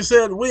Columbia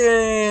said, we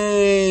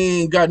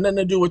ain't got nothing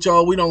to do with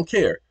y'all. We don't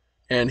care.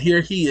 And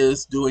here he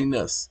is doing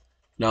this.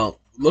 Now,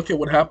 look at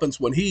what happens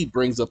when he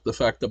brings up the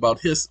fact about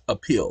his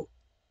appeal.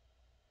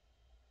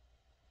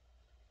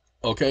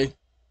 Okay?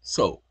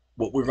 So,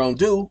 what we're going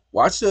to do,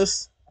 watch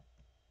this. I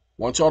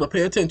want y'all to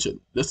pay attention.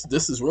 This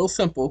is real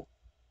simple.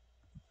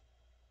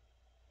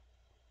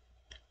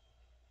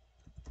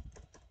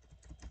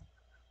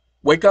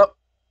 Wake up.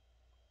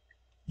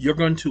 You're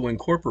going to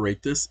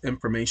incorporate this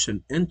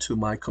information into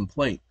my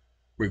complaint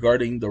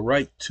regarding the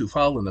right to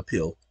file an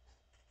appeal.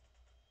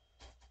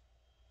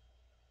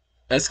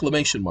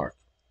 Exclamation mark.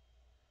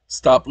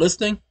 Stop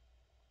listening.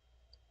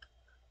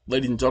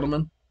 Ladies and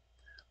gentlemen,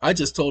 I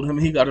just told him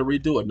he got to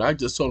redo it. And I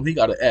just told him he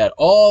got to add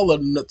all the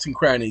nuts and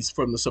crannies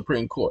from the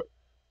Supreme Court.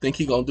 Think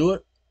he going to do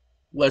it?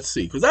 Let's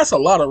see. Because that's a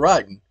lot of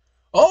writing.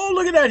 Oh,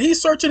 look at that. He's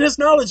searching his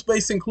knowledge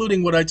base,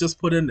 including what I just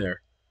put in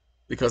there.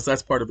 Because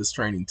that's part of his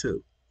training,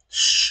 too.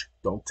 Shh.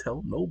 Don't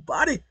tell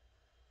nobody.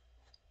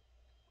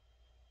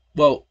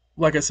 Well,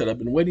 like I said, I've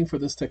been waiting for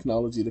this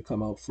technology to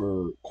come out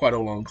for quite a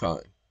long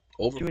time.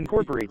 To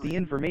incorporate the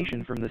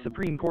information from the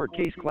Supreme Court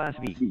case Class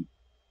V,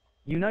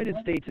 United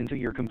States into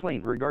your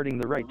complaint regarding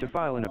the right to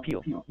file an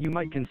appeal, you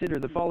might consider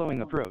the following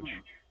approach.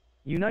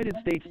 United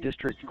States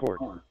District Court.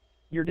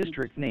 Your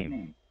district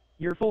name.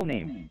 Your full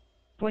name.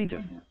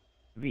 Plaintiff.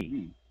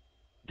 V.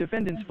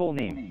 Defendant's full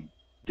name.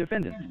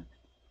 Defendant.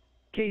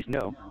 Case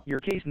no. Your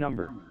case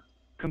number.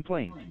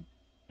 Complaint.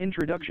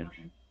 Introduction.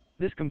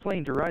 This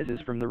complaint arises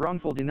from the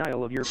wrongful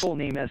denial of your full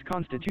name as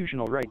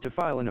constitutional right to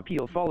file an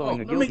appeal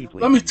following a guilty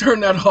plea. Let me turn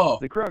that off.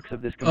 The crux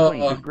of this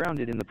complaint is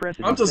grounded in the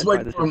precedent set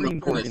by the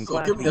Supreme Court in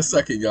Class V. Give me a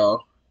second,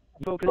 y'all.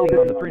 Focusing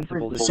on the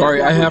principles.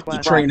 Sorry, I have to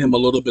train him a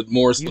little bit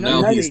more, so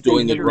now he's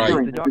doing it right.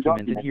 The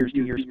document adheres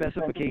to your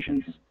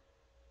specifications.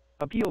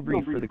 Appeal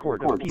brief for the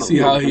Court of Appeals. See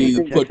how he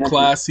put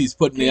class? He's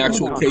putting the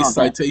actual case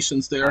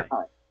citations there.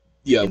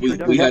 Yeah,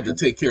 we had to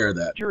take care of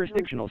that.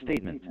 Jurisdictional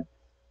statement.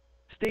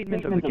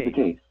 Statement of the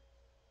case.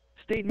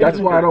 That's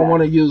why I don't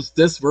want to use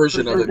this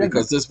version of it,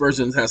 because this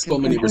version has so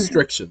many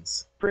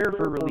restrictions. Prayer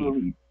for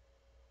relief.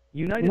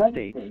 United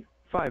States,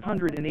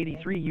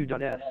 583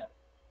 U.S.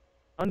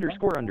 ____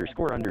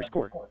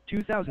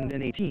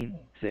 2018,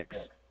 6.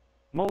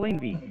 Mullane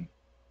v.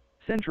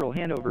 Central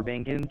Hanover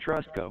Bank in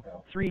Trust Co.,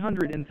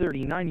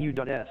 339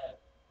 U.S.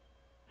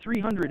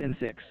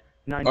 306.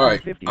 All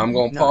right, I'm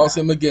going to pause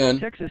him again.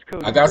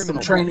 I got some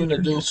training to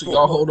do, so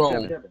y'all hold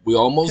on. We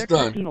almost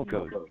done.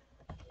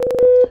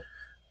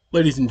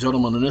 Ladies and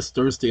gentlemen, on this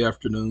Thursday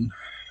afternoon,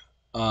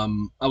 I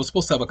was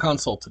supposed to have a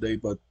consult today,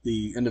 but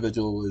the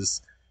individual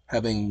is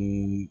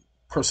having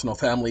personal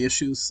family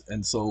issues,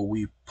 and so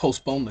we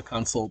postponed the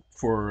consult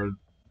for a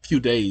few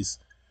days.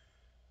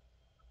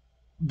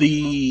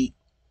 The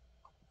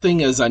thing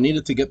is, I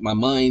needed to get my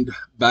mind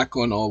back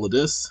on all of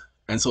this,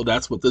 and so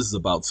that's what this is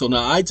about. So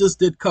now I just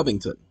did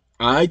Covington.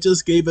 I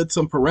just gave it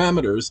some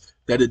parameters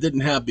that it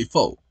didn't have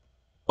before.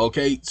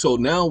 Okay, so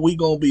now we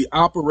gonna be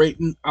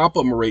operating.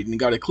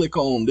 Got to click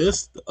on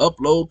this to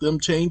upload them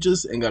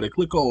changes, and got to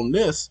click on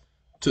this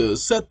to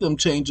set them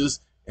changes,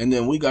 and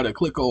then we got to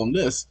click on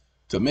this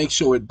to make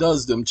sure it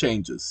does them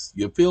changes.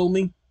 You feel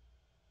me?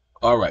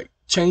 All right,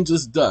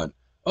 changes done.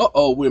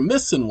 Uh-oh, we're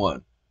missing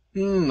one.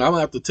 I'm gonna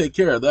have to take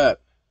care of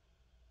that.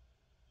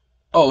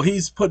 Oh,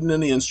 he's putting in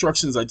the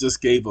instructions I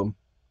just gave him.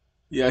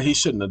 Yeah, he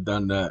shouldn't have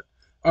done that.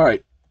 All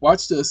right,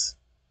 watch this.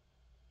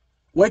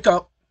 Wake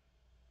up.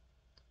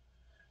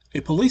 A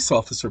police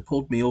officer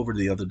pulled me over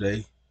the other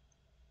day,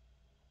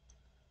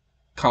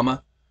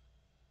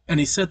 and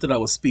he said that I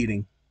was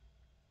speeding,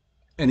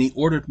 and he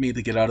ordered me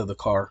to get out of the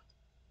car.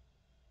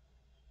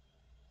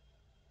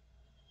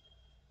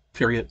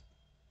 Period.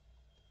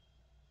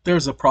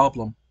 There's a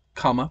problem,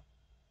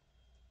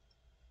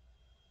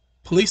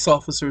 Police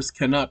officers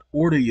cannot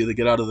order you to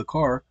get out of the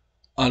car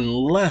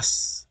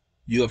unless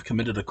you have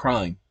committed a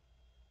crime,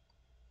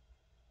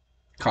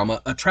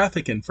 a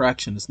traffic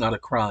infraction is not a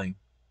crime.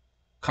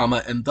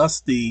 And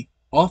thus the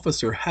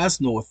officer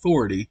has no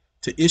authority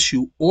to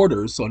issue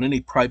orders on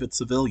any private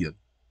civilian.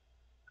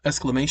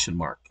 Exclamation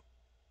mark.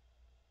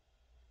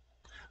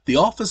 The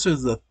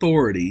officer's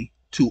authority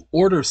to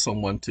order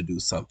someone to do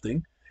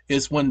something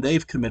is when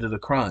they've committed a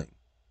crime,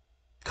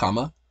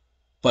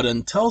 but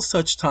until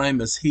such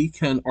time as he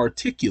can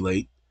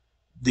articulate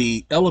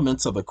the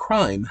elements of a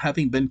crime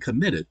having been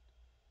committed,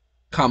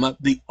 comma,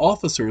 the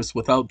officers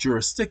without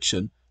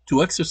jurisdiction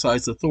to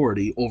exercise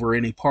authority over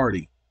any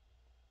party.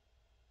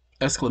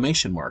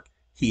 Exclamation mark.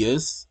 He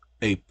is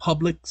a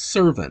public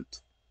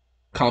servant,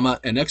 comma,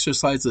 and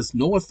exercises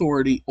no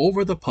authority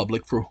over the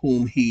public for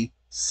whom he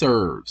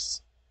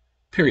serves.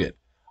 Period.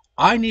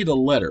 I need a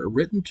letter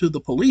written to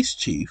the police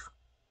chief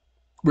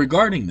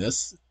regarding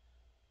this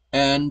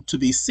and to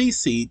be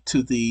CC'd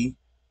to the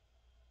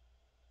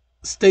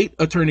state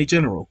attorney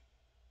general,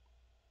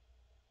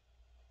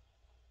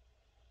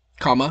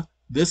 comma,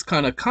 this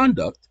kind of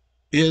conduct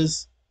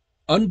is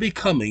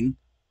unbecoming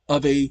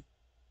of a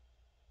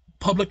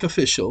public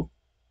official,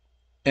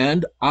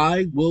 and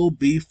I will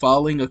be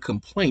filing a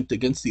complaint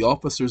against the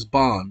officer's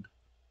bond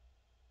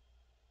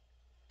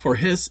for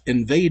his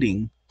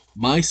invading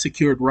my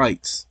secured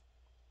rights.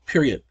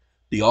 Period.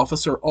 The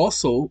officer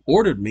also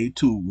ordered me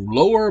to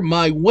lower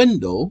my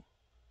window,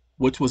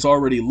 which was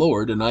already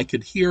lowered and I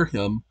could hear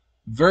him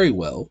very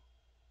well,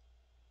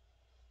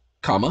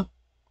 comma,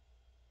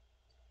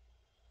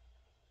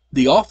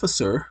 the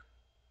officer,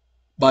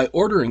 by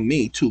ordering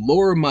me to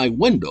lower my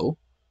window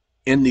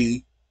in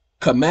the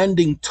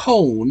commanding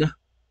tone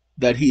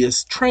that he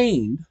is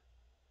trained,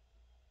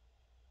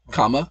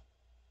 comma,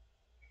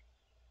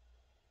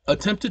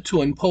 attempted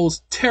to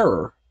impose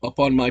terror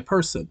upon my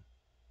person,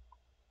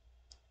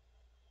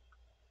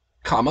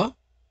 comma,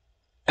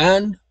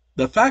 and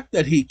the fact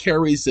that he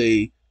carries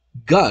a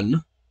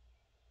gun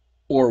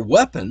or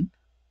weapon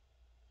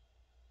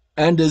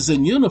and is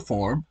in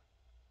uniform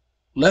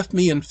left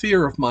me in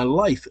fear of my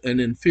life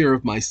and in fear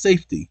of my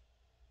safety,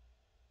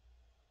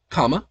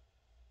 comma,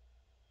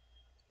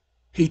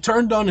 he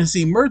turned on his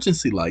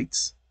emergency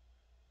lights,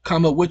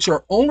 comma, which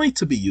are only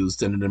to be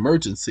used in an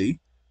emergency,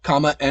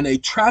 comma, and a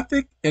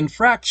traffic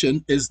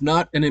infraction is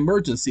not an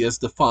emergency as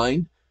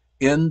defined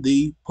in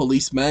the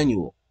police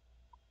manual,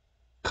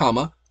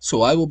 comma,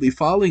 so I will be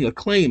filing a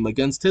claim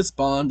against his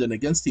bond and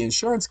against the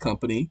insurance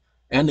company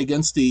and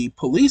against the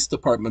police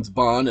department's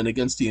bond and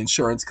against the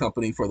insurance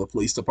company for the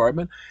police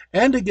department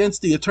and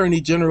against the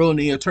attorney general and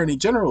the attorney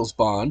general's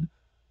bond,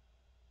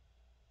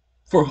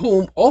 for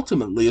whom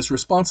ultimately is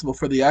responsible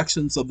for the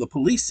actions of the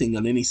policing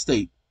in any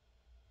state.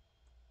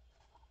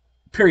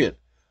 Period.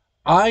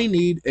 I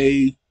need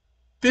a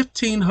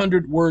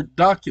 1,500-word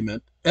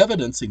document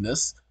evidencing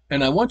this,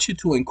 and I want you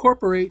to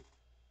incorporate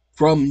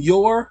from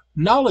your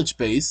knowledge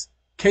base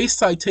case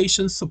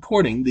citations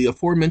supporting the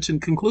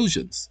aforementioned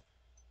conclusions.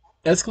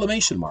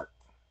 Exclamation mark.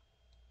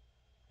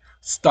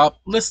 Stop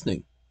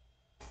listening.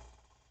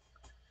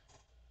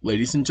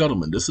 Ladies and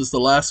gentlemen, this is the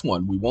last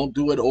one. We won't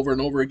do it over and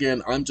over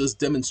again. I'm just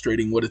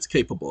demonstrating what it's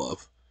capable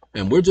of.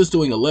 And we're just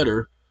doing a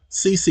letter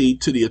CC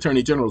to the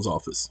Attorney General's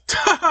office.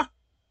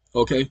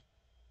 Okay?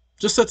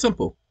 Just that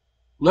simple.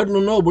 Letting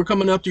them know we're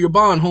coming after your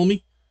bond,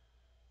 homie.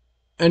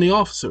 And the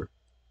officer.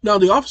 Now,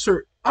 the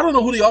officer, I don't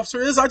know who the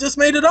officer is. I just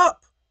made it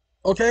up.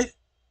 Okay?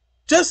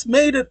 Just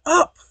made it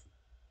up.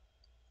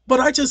 But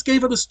I just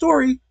gave it a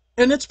story,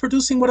 and it's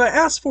producing what I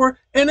asked for,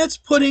 and it's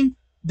putting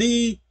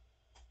the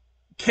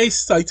case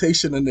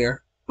citation in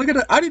there. Look at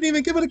it. I didn't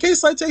even give it a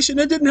case citation.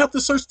 It didn't have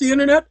to search the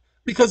internet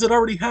because it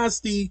already has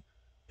the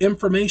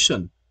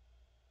information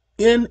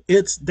in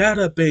its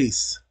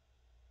database.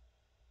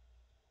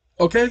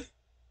 Okay?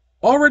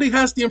 Already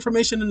has the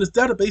information in its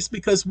database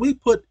because we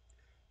put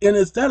in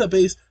its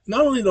database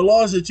not only the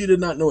laws that you did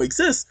not know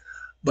exist,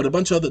 but a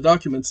bunch of other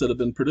documents that have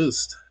been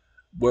produced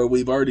where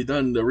we've already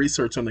done the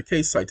research on the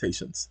case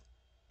citations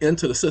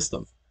into the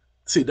system.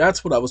 See,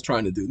 that's what I was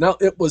trying to do. Now,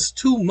 it was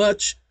too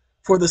much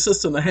for the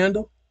system to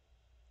handle.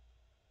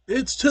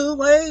 It's too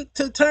late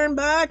to turn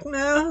back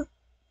now.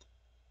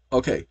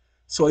 Okay,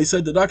 so he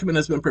said the document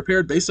has been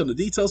prepared based on the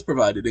details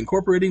provided,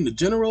 incorporating the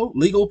general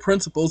legal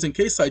principles and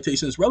case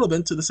citations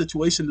relevant to the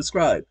situation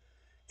described.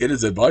 It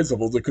is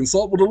advisable to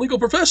consult with a legal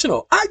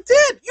professional. I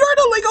did! You're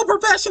the legal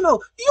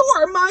professional! You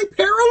are my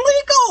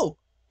paralegal!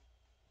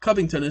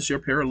 Covington is your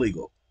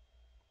paralegal.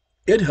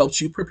 It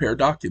helps you prepare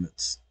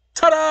documents.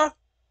 Ta-da!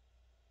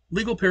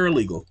 Legal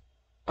paralegal.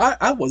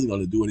 I wasn't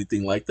going to do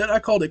anything like that. I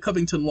called it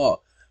Covington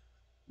Law.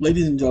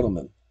 Ladies and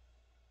gentlemen,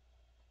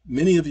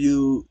 many of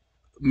you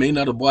may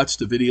not have watched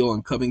the video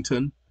on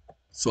Covington,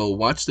 so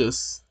watch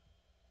this.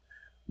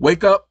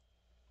 Wake up.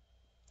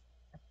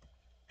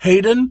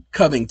 Hayden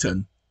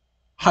Covington,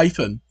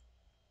 hyphen.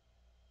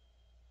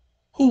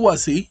 Who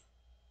was he?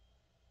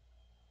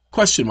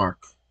 Question mark.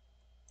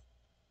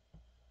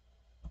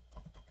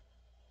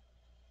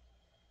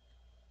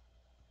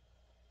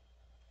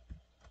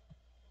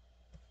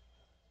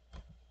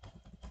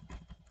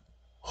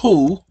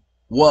 Who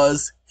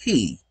was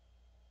he?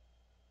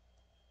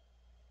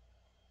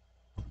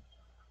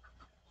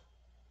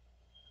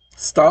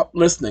 Stop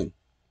listening.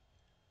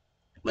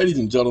 Ladies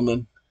and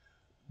gentlemen,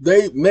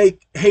 they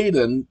make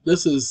Hayden,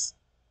 this is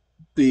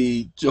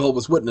the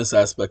Jehovah's Witness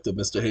aspect of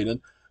Mr. Hayden,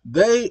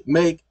 they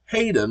make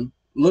Hayden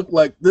look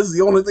like this is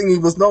the only thing he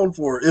was known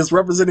for is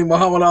representing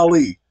Muhammad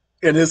Ali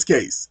in his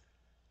case.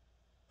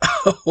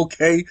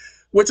 Okay?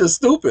 Which is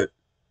stupid.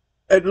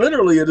 And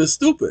literally it is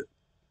stupid.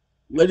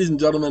 Ladies and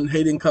gentlemen,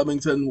 Hayden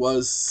Covington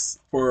was,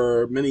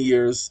 for many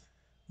years,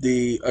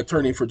 the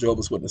attorney for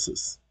Jehovah's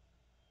Witnesses.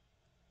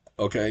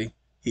 Okay,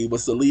 he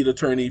was the lead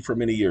attorney for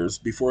many years.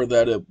 Before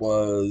that, it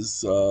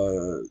was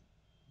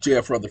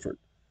J.F. Rutherford.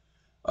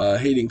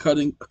 Hayden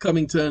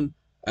Covington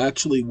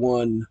actually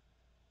won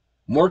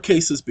more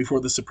cases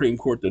before the Supreme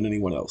Court than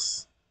anyone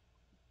else.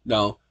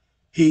 Now,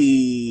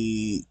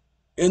 he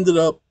ended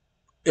up,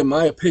 in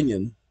my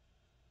opinion,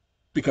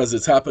 because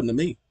it's happened to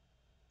me,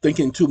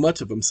 thinking too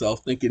much of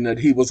himself, thinking that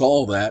he was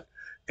all that,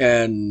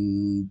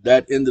 and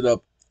that ended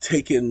up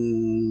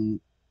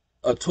taking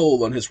a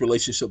toll on his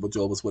relationship with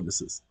Jehovah's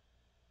Witnesses.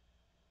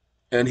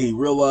 And he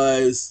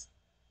realized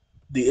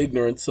the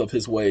ignorance of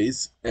his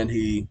ways, and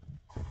he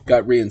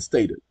got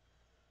reinstated.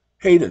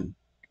 Hayden,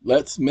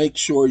 let's make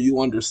sure you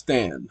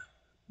understand.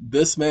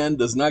 This man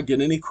does not get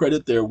any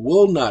credit. There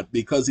will not,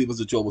 because he was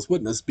a Jehovah's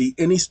Witness, be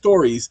any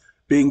stories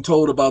being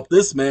told about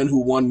this man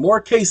who won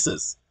more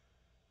cases.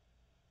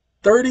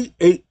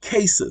 38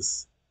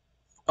 cases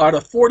out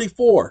of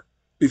 44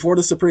 before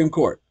the Supreme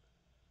Court.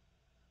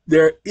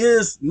 There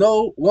is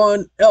no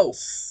one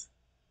else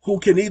who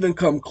can even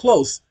come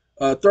close.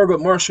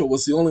 Thurgood Marshall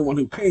was the only one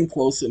who came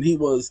close, and he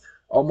was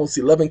almost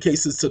 11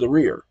 cases to the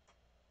rear.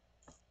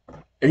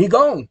 And he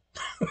gone.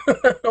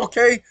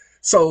 Okay?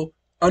 So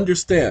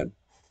understand,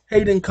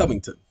 Hayden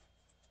Covington.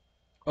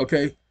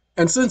 Okay?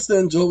 And since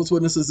then, Jehovah's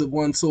Witnesses have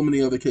won so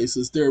many other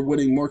cases. They're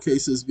winning more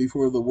cases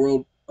before the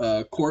world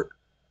court,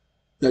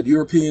 that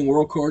European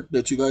World Court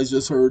that you guys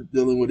just heard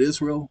dealing with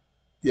Israel.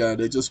 Yeah,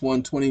 they just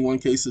won 21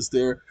 cases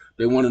there.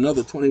 They won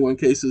another 21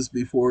 cases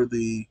before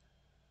the,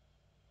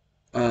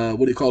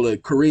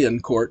 Korean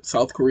court,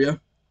 South Korea.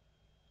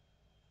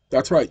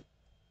 That's right.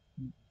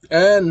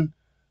 And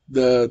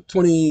the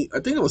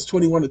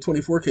 21 to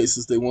 24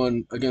 cases they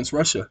won against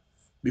Russia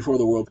before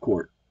the World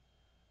Court.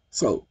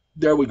 So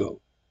there we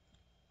go.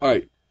 All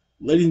right,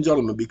 ladies and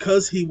gentlemen,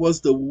 because he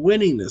was the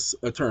winningest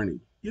attorney.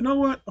 You know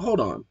what? Hold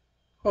on.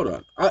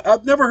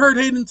 I've never heard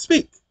Hayden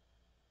speak.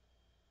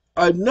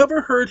 I've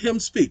never heard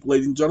him speak,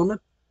 ladies and gentlemen,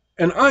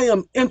 and I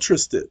am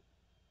interested.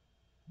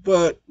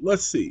 But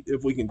let's see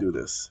if we can do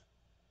this.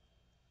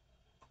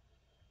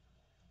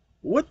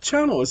 What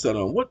channel is that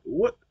on?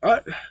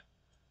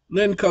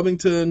 Lynn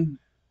Covington.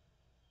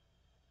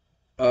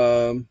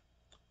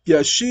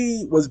 Yeah,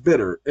 she was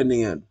bitter in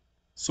the end.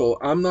 So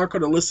I'm not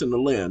going to listen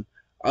to Lynn.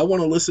 I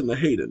want to listen to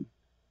Hayden.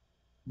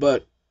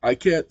 But I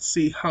can't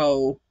see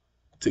how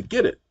to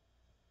get it.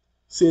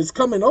 See, it's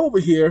coming over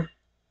here,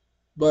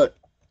 but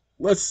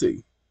let's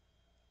see.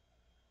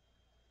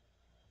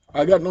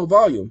 I got no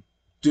volume.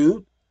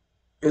 Dude,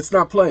 it's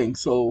not playing,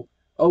 so,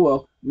 oh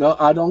well. No,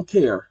 I don't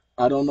care.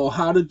 I don't know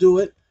how to do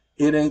it.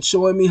 It ain't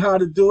showing me how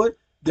to do it.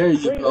 There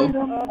you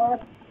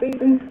go.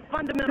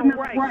 Fundamental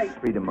rights.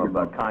 Freedom of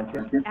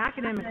conscience.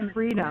 Academic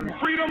freedom.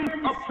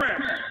 Freedom of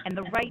press. And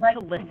the right to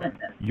listen.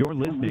 You're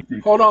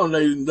listening. Hold on,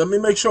 ladies. Let me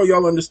make sure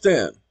y'all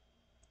understand.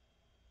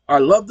 I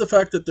love the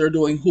fact that they're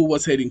doing Who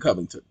Was Hayden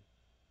Covington.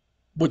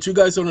 What you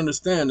guys don't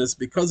understand is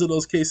because of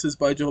those cases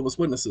by Jehovah's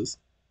Witnesses,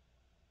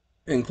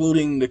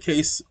 including the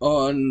case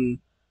on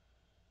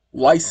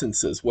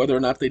licenses, whether or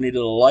not they needed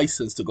a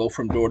license to go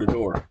from door to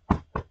door,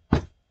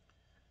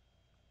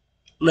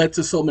 led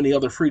to so many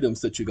other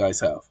freedoms that you guys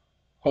have.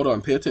 Hold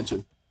on, pay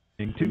attention.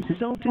 To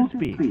So to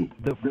Speak,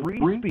 the Free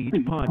Speech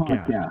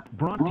Podcast,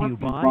 brought to you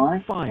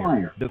by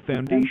FIRE, the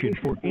Foundation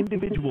for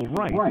Individual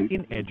Rights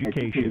in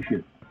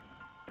Education.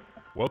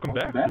 Welcome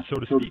back to So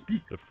to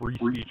Speak, the Free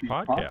Speech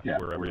Podcast,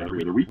 where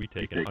every week we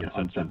take an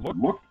uncensored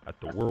look at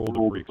the world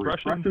of free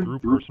expression through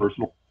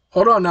personal.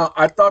 Hold on now.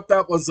 I thought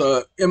that was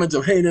an image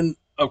of Hayden.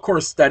 Of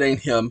course, that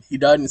ain't him. He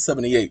died in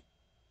 78.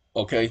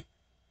 Okay?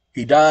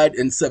 He died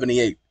in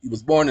 78. He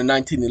was born in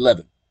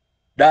 1911.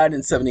 Died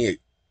in 78.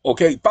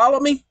 Okay, follow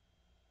me?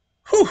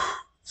 Whew.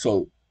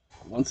 So,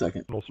 1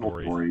 second.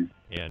 Stories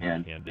and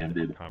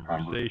ended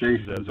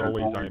conversations. As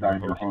always,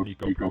 I'm your host,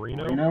 Nico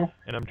Carino,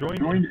 and I'm joined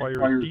in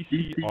FIRE's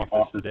DC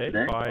office today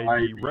by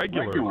the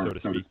regular,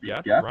 so to speak,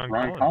 guest, Ron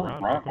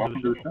Collins. Ron,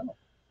 welcome to the show.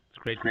 It's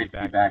great to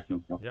be back.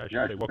 Yeah, I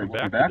should say welcome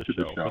back to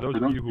the show. For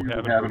those of you who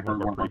haven't heard one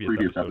of our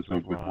previous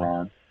episodes with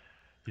Ron,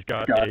 he's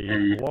got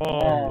a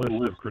long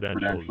list of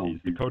credentials. He's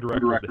the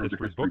co-director of the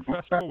History Book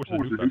Festival, which is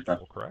a new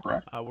festival,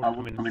 correct? We're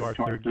coming to our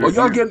third year. Well,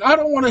 y'all get. I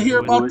don't want to hear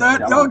about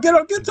that. Y'all get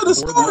to the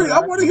story. I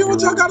want to hear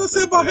what y'all got to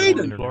say about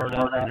Hayden.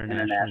 Florida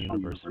International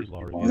University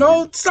laureate.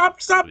 No, stop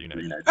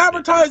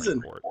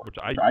advertising. Which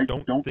I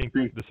don't think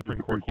the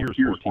Supreme Court hears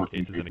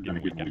 14 cases in a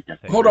given weekend.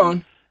 Hold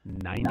on.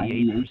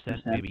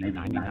 98%, maybe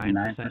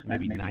 99%,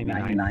 maybe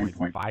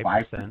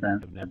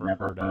 99.5% have never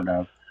heard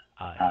of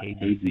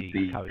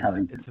Hayden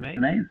Covington. It's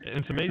amazing.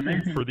 It's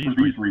amazing for these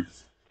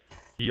reasons.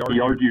 He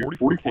argued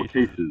 44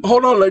 cases.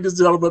 Hold on, ladies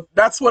and gentlemen.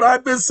 That's what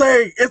I've been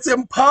saying. It's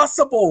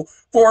impossible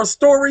for a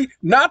story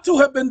not to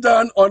have been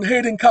done on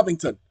Hayden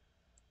Covington.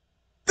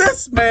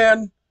 This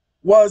man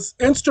was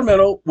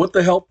instrumental, with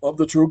the help of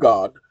the true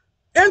God,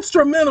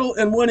 instrumental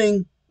in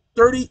winning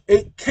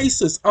 38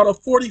 cases out of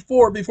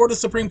 44 before the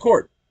Supreme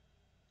Court.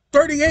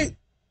 38.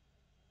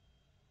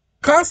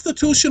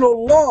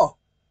 Constitutional law.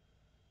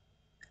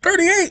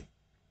 38.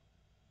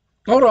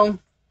 Hold on.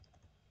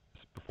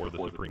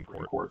 before the Supreme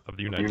Court of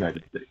the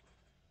United States.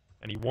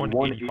 And he won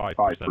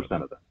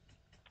 85% of them.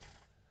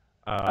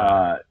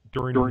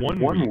 During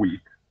 1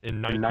 week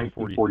in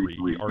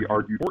 1943, he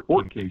argued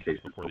 14 cases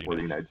before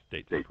the United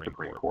States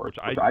Supreme Court, which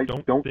I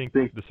don't think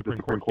the Supreme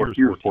Court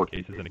hears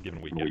 14 cases in a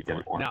given week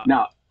anymore.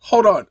 Now,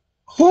 hold on.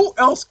 Who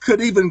else could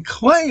even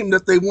claim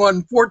that they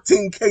won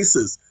 14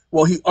 cases?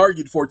 Well, he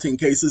argued 14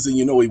 cases, and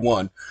you know he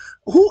won.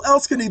 Who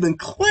else can even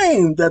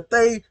claim that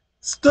they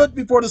stood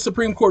before the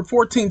Supreme Court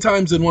 14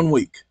 times in 1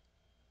 week?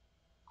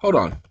 Hold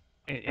on.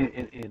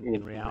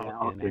 In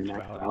reality,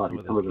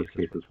 some of those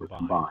cases were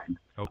combined.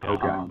 Okay.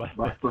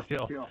 But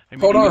still, I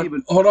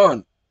mean, Hold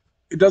on.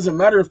 It doesn't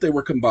matter if they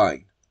were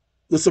combined.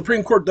 The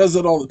Supreme Court does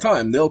it all the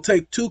time. They'll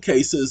take 2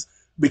 cases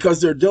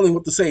because they're dealing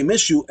with the same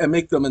issue and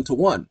make them into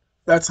one.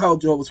 That's how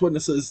Jehovah's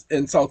Witnesses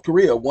in South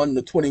Korea won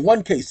the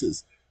 21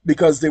 cases,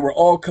 because they were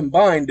all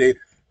combined.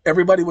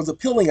 Everybody was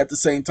appealing at the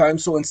same time,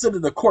 so instead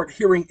of the court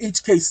hearing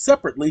each case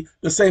separately,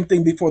 the same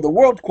thing before the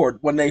World Court,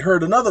 when they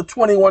heard another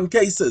 21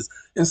 cases,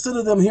 instead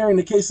of them hearing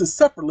the cases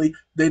separately,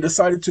 they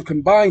decided to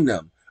combine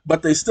them,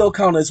 but they still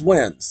count as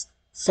wins.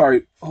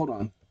 Sorry, hold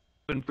on.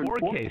 in 4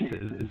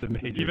 cases is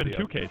amazing. Even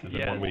 2 cases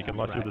in 1 week,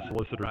 unless you're the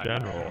Solicitor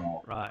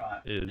General,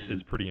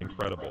 is pretty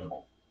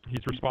incredible.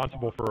 He's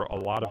responsible for a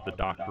lot of the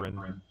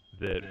doctrine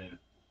that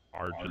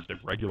are just a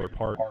regular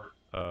part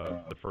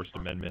of the First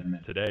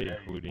Amendment today,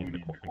 including the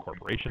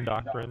incorporation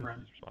doctrine.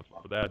 He's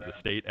responsible for that. The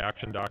state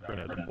action doctrine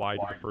as applied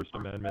to the First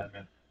Amendment,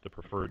 the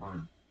preferred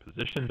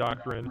position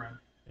doctrine,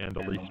 and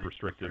the least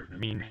restrictive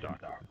means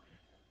doctrine.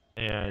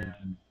 And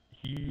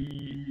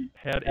he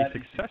had a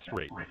success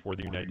rate before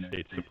the United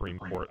States Supreme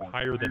Court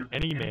higher than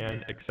any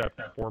man except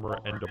former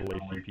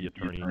NAACP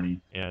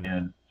attorney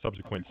and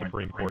subsequent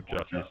Supreme Court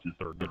Justice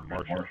Thurgood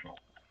Marshall.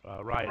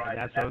 Right, and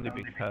that's only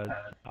because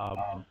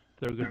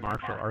Thurgood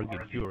Marshall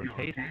argued fewer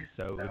cases.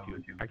 So if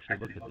you actually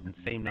look at the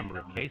same number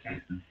of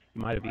cases, you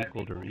might have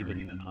equaled or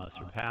even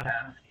surpassed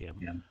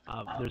him.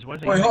 There's one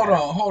thing. Wait, hold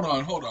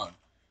on.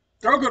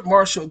 Thurgood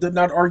Marshall did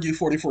not argue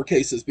 44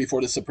 cases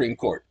before the Supreme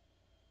Court.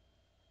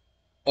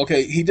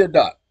 Okay, he did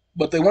not.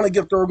 But they want to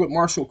give Thurgood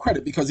Marshall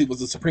credit because he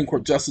was a Supreme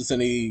Court justice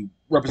and he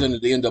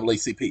represented the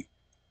NAACP.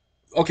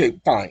 Okay,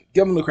 fine.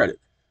 Give him the credit.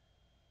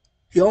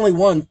 He only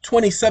won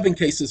 27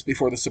 cases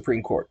before the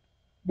Supreme Court.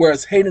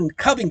 Whereas Hayden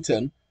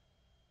Covington,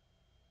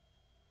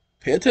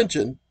 pay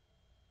attention,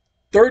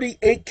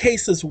 38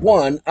 cases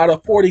won out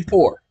of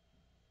 44.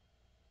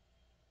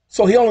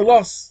 So he only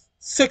lost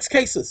 6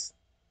 cases.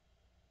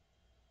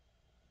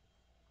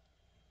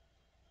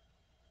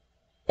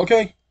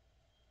 Okay?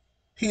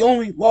 He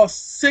only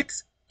lost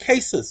 6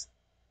 cases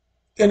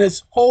in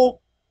his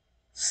whole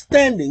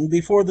standing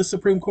before the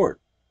Supreme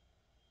Court.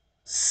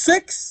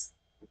 6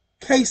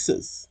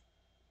 cases.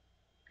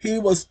 He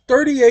was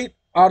 38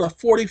 out of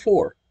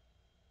 44.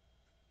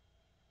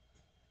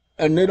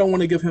 And they don't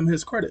want to give him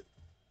his credit.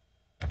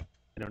 I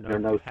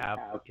don't know if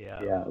you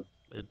have,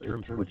 in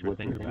terms of what you're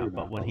thinking about,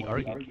 but when he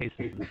argued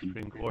cases in the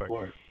Supreme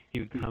Court,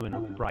 he would come in a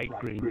bright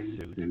green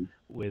suit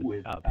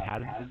with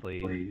padded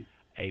sleeves,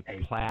 a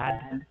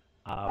plaid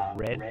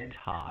red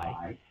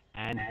tie,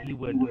 and he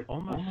would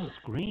almost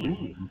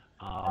scream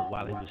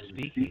while he was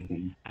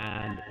speaking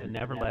and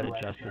never let a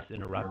justice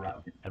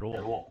interrupt him at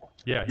all.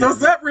 Yeah. Does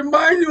that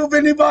remind you of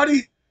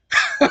anybody?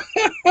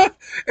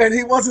 And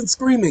he wasn't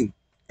screaming.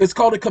 It's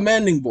called a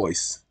commanding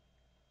voice.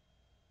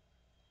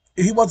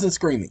 He wasn't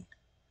screaming.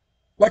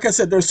 Like I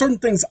said, there are certain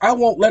things I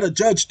won't let a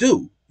judge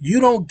do. You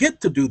don't get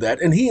to do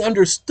that. And he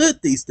understood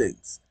these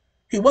things.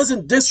 He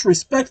wasn't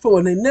disrespectful,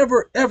 and they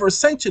never, ever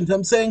sanctioned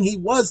him saying he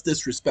was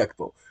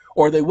disrespectful,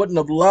 or they wouldn't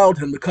have allowed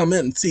him to come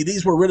in. See,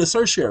 these were writ of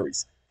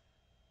certiorieries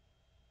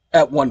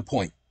at one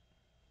point.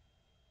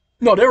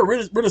 No, they were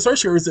writ of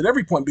certiorieries at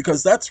every point,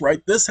 because that's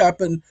right. This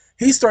happened.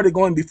 He started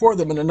going before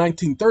them in the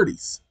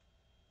 1930s.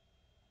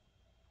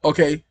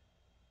 Okay,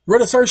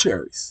 writ of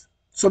certiorieries.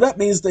 So that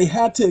means they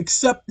had to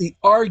accept the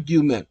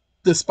argument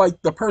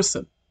despite the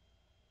person.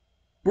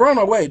 We're on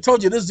our way. I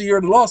told you this is the year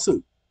of the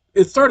lawsuit.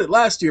 It started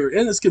last year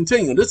and it's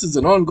continuing. This is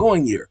an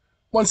ongoing year.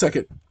 1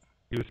 second.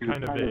 He was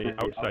kind of a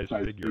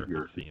outsized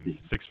figure, it seems.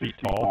 6 feet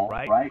tall.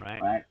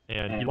 Right.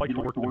 And he liked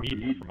to work the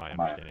media, from my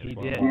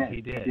understanding.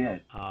 He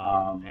did.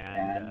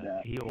 And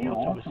he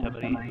also was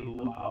somebody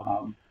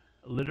who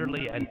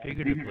literally and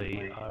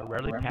figuratively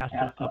rarely passed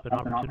up an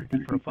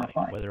opportunity for a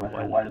fight, whether it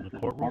was in the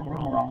courtroom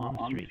or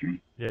on the street.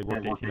 Yeah, he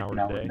worked 18 hours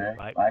a day.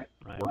 Right.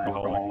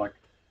 Workaholic.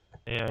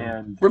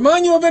 And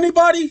remind you of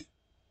anybody?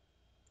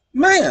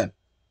 Man,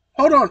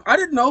 hold on. I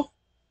didn't know.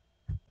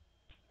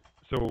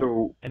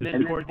 And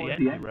then toward the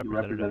end, he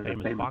represented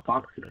a famous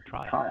boxer in a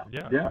trial.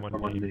 Yeah,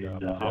 someone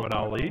named Muhammad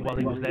Ali. Well,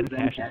 he was then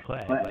Cassius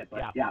Clay,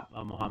 but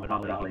Muhammad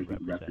Ali he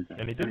represented.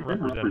 And he didn't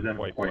represent him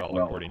quite well,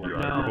 according to your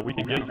article, but we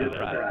can get to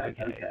that.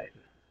 Okay.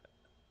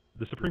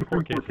 The Supreme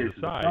Court cases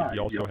aside, he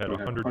also had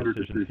 100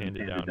 decisions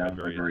handed down by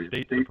various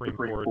state Supreme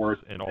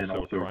Courts and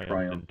also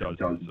triumphs in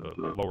dozens of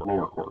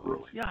lower court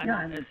rulings.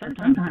 Yeah, and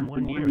sometimes in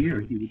 1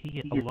 year,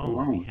 he alone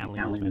would be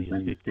handling as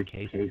many as 50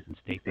 cases in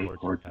state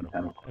courts and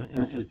federal courts.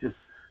 It's just,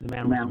 the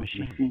man was a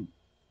machine.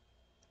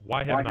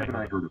 Why haven't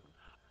I heard of him?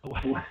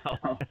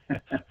 Well,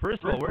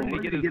 first of all, where did he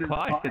get his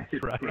clients,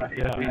 right?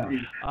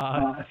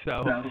 Yeah.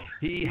 So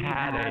he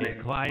had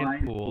a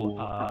client pool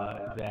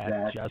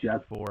that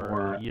just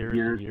for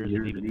years and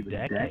years and even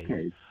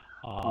decades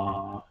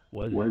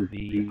was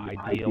the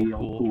ideal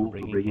pool for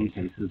bringing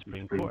cases to the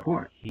Supreme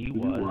Court. He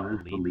was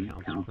the lead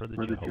counsel for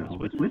the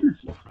Jehovah's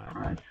Witnesses.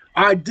 Right?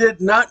 I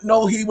did not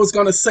know he was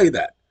going to say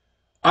that.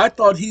 I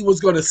thought he was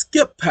going to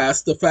skip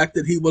past the fact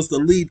that he was the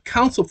lead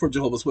counsel for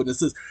Jehovah's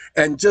Witnesses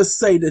and just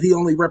say that he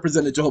only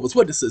represented Jehovah's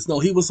Witnesses. No,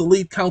 he was the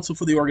lead counsel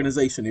for the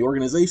organization. The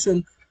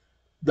organization,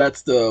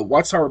 that's the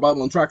Watchtower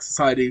Bible and Tract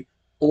Society,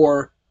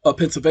 or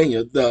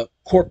Pennsylvania, the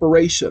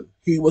corporation.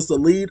 He was the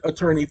lead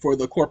attorney for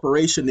the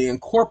corporation, the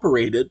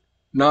incorporated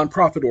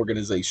nonprofit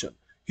organization.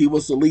 He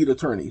was the lead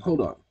attorney.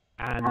 Hold on.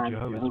 And the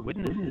Jehovah's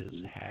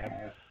Witnesses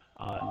have,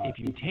 if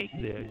you take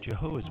the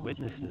Jehovah's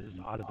Witnesses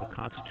out of the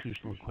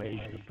constitutional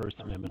equation of First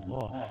Amendment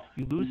law,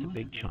 you lose a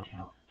big chunk.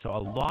 So a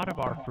lot of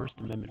our First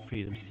Amendment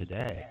freedoms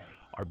today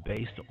are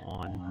based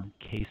on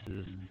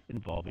cases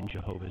involving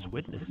Jehovah's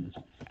Witnesses.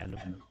 And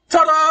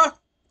ta-da!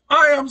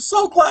 I am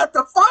so glad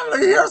to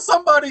finally hear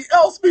somebody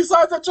else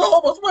besides a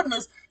Jehovah's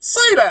Witness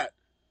say that.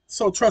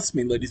 So trust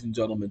me, ladies and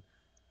gentlemen,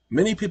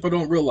 many people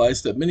don't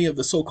realize that many of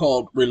the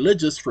so-called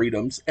religious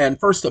freedoms and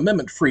First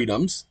Amendment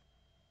freedoms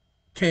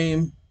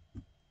came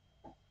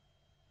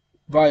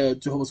via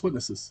Jehovah's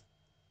Witnesses.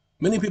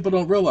 Many people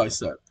don't realize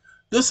that.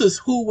 This is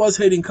Who Was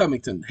Hating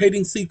Covington?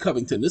 Hating C.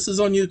 Covington. This is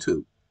on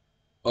YouTube.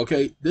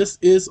 Okay, this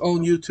is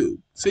on YouTube.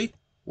 See?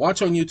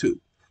 Watch on YouTube.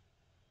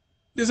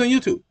 This is on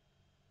YouTube.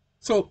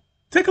 So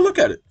take a look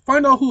at it.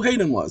 Find out who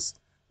Hayden was.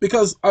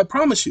 Because I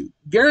promise you,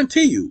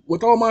 guarantee you,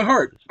 with all my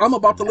heart, I'm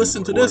about to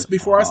listen to this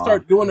before I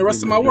start doing the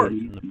rest of my work.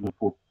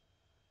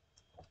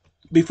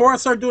 Before I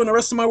start doing the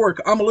rest of my work,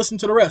 I'm going to listen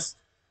to the rest.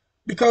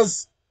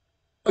 Because,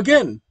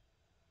 again,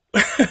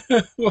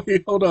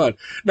 wait, hold on.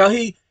 Now,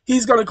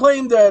 he's going to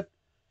claim that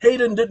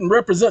Hayden didn't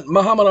represent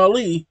Muhammad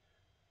Ali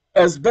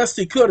as best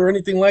he could or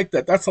anything like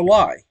that. That's a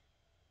lie.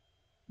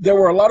 There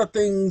were a lot of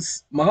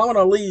things. Muhammad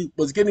Ali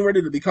was getting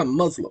ready to become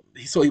Muslim,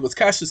 so he was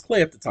Cassius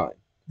Clay at the time.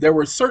 There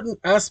were certain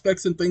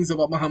aspects and things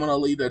about Muhammad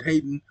Ali that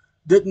Hayden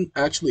didn't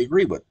actually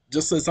agree with,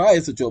 just as I,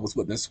 as a Jehovah's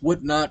Witness,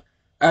 would not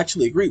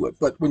actually agree with.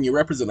 But when you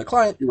represent a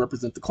client, you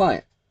represent the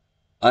client.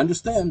 I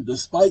understand,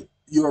 despite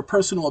your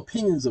personal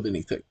opinions of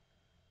anything.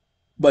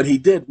 But he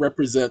did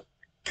represent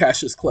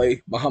Cassius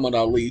Clay, Muhammad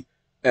Ali,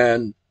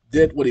 and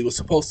did what he was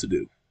supposed to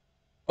do.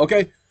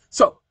 Okay?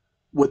 So,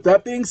 with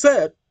that being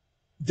said,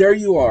 there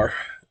you are.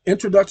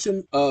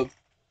 Introduction of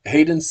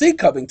Hayden C.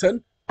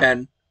 Covington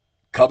and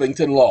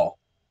Covington Law.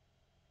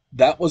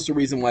 That was the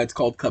reason why it's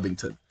called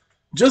Covington.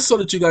 Just so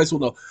that you guys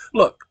will know.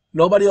 Look,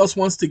 nobody else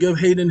wants to give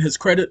Hayden his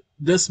credit.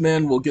 This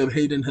man will give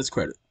Hayden his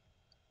credit.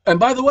 And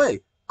by the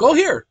way, go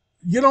here.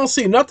 You don't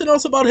see nothing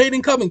else about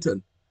Hayden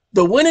Covington.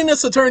 The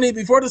winningest attorney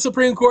before the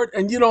Supreme Court,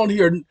 and you don't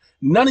hear,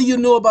 none of you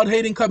knew about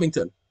Hayden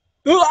Covington.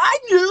 Oh, I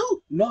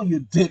knew. No,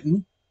 you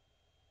didn't.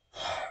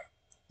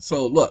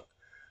 So look,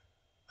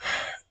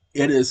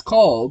 it is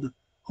called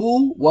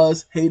Who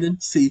Was Hayden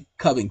C.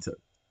 Covington?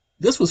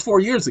 This was 4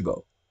 years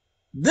ago.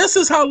 This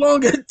is how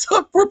long it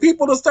took for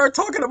people to start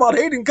talking about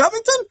Hayden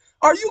Covington?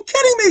 Are you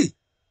kidding me?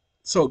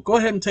 So go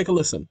ahead and take a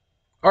listen.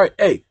 All right,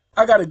 hey,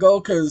 I got to go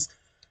because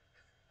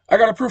I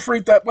got to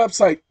proofread that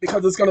website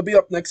because it's going to be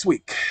up next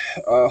week.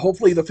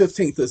 Hopefully the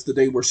 15th is the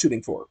day we're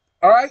shooting for.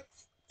 All right,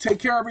 take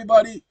care,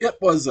 everybody. It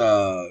was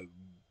a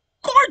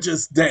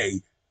gorgeous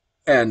day,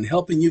 and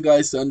helping you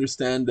guys to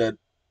understand that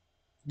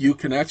you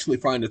can actually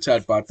find a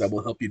chatbot that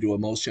will help you do a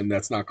motion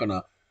that's not going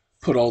to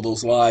put all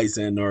those lies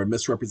in or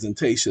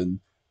misrepresentation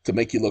to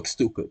make you look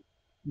stupid,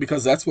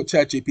 because that's what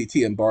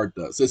ChatGPT and Bard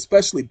does.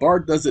 Especially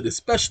Bard does it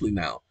especially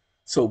now.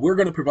 So we're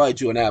going to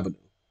provide you an avenue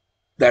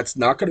that's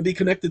not going to be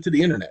connected to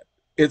the internet.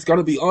 It's going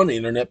to be on the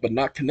internet, but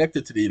not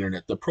connected to the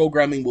internet. The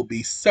programming will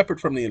be separate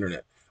from the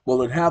internet.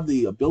 Will it have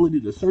the ability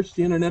to search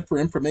the internet for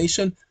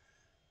information?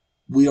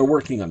 We are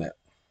working on that.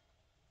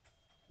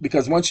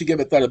 Because once you give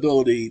it that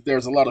ability,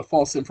 there's a lot of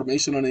false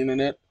information on the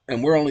internet,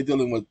 and we're only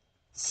dealing with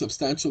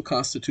substantial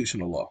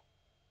constitutional law.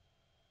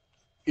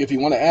 If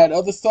you want to add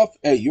other stuff,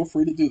 hey, you're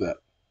free to do that.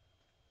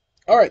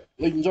 All right,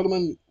 ladies and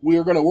gentlemen, we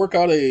are going to work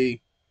out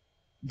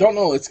don't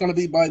know, it's going to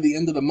be by the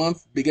end of the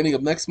month, beginning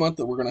of next month,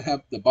 that we're going to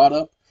have the bot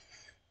up.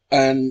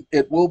 And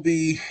it will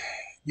be,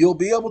 you'll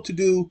be able to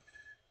do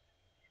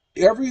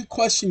every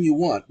question you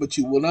want, but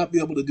you will not be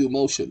able to do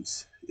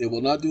motions. It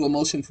will not do a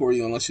motion for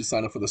you unless you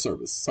sign up for the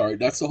service. Sorry,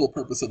 that's the whole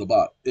purpose of the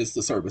bot, is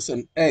the service.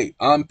 And hey,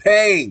 I'm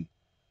paying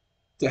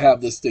to have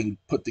this thing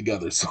put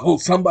together. So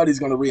somebody's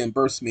going to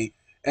reimburse me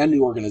and the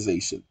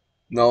organization.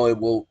 No, it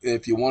will,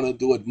 if you want to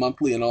do it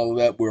monthly and all of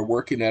that, we're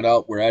working that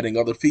out. We're adding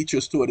other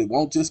features to it. It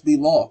won't just be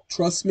law.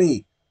 Trust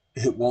me,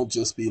 it won't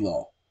just be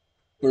law.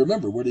 But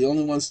remember, we're the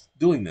only ones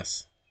doing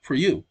this for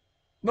you.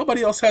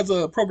 Nobody else has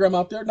a program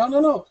out there.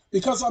 No.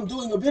 Because I'm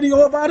doing a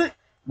video about it,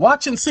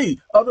 watch and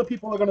see. Other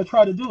people are going to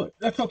try to do it.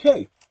 That's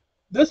okay.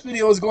 This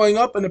video is going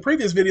up, and the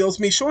previous video is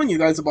me showing you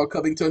guys about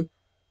Covington.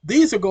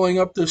 These are going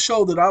up to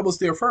show that I was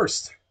there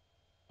first.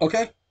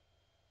 Okay?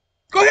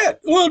 Go ahead.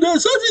 Well,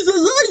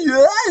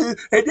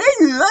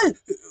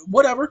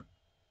 whatever.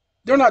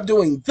 They're not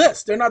doing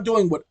this. They're not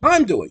doing what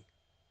I'm doing.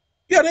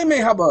 Yeah, they may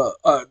have a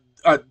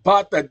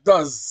bot that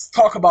does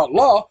talk about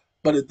law,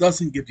 but it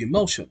doesn't give you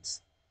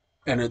motions.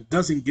 And it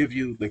doesn't give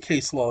you the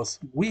case laws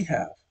we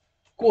have.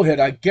 Go ahead.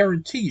 I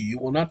guarantee you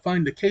will not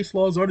find the case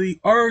laws or the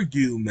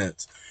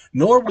arguments.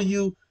 Nor will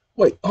you...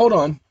 Wait, hold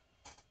on.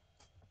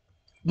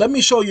 Let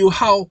me show you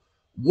how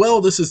well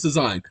this is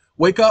designed.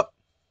 Wake up.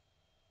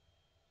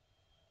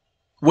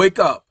 Wake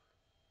up.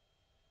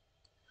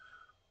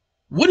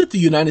 What did the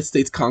United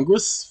States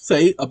Congress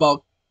say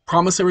about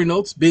promissory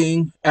notes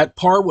being at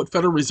par with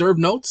Federal Reserve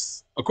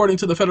notes, according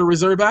to the Federal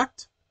Reserve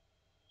Act?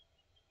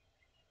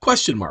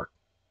 Question mark.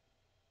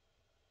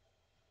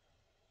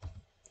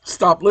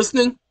 Stop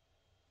listening.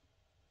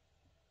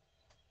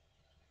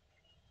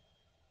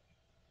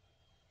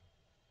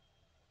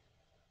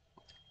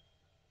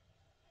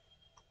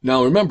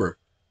 Now remember,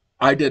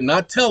 I did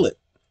not tell it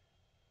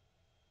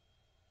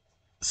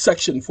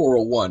Section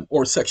 401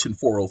 or Section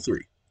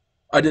 403.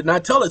 I did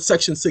not tell it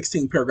Section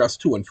 16, paragraphs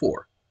 2 and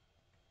 4.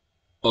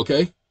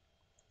 Okay?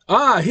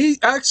 He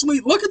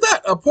actually, look at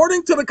that.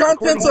 According to the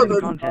contents of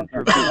the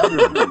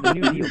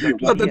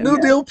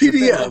New Deal PDF.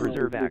 The Federal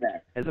Reserve Act,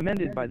 as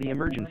amended by the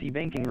Emergency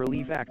Banking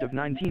Relief Act of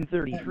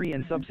 1933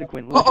 and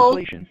subsequent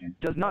legislation,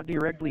 does not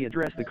directly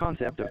address the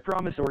concept of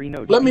promissory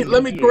notes. Let me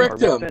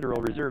correct him.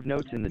 Federal Reserve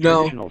notes in the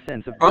traditional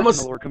sense of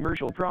personal or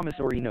commercial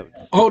promissory notes.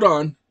 Hold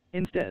on.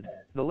 Instead,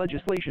 the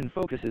legislation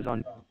focuses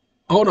on...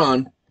 Hold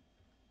on.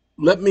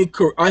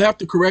 I have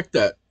to correct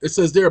that. It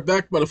says they are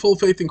backed by the full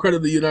faith and credit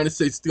of the United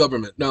States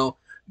government. Now,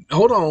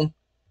 hold on.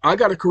 I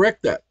got to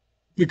correct that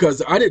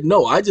because I didn't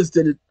know. I just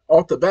did it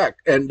off the back.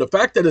 And the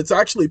fact that it's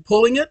actually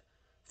pulling it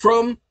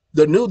from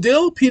the New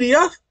Deal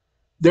PDF,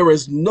 there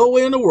is no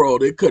way in the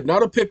world it could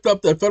not have picked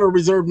up that Federal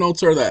Reserve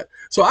notes or that.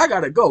 So I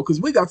got to go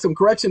because we got some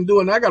correction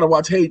doing. I got to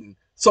watch Hayden.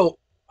 So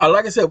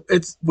like I said,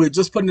 we're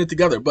just putting it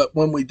together. But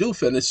when we do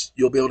finish,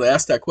 you'll be able to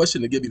ask that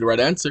question to give you the right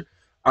answer.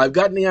 I've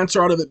gotten the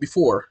answer out of it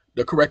before,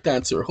 the correct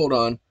answer. Hold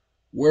on.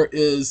 Where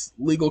is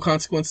legal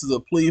consequences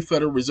of plea,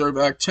 Federal Reserve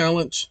Act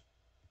challenge?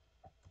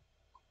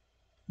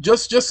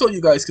 Just so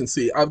you guys can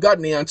see, I've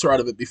gotten the answer out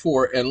of it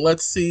before. And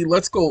let's see.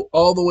 Let's go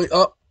all the way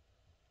up.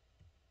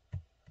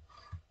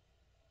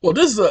 Well,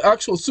 this is an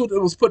actual suit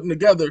that was putting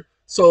together.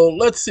 So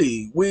let's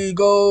see. We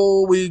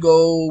go.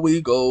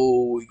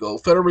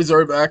 Federal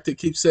Reserve Act. It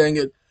keeps saying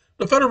it.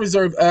 The Federal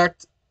Reserve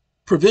Act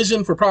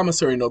provision for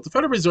promissory note. The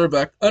Federal Reserve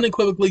Act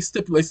unequivocally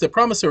stipulates that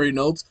promissory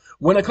notes,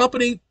 when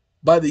accompanied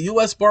by the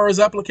U.S. borrower's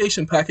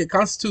application packet,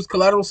 constitutes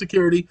collateral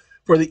security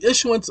for the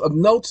issuance of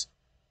notes.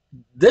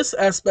 This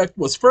aspect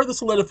was further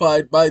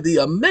solidified by the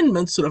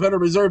amendments to the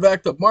Federal Reserve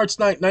Act of March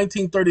 9,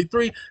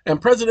 1933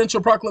 and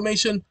Presidential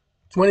Proclamation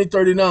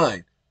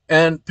 2039.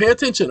 And pay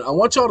attention. I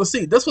want y'all to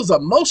see. This was a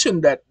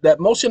motion that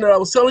motion that I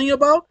was telling you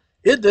about.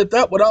 It did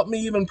that without me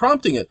even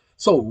prompting it.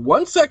 So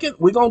 1 second,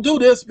 we're going to do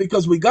this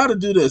because we got to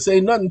do this.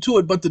 Ain't nothing to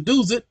it but to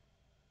do's it.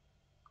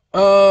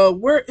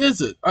 Where is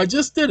it? I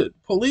just did it.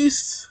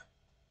 Police.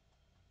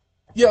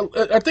 Yeah,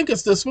 I think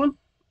it's this one.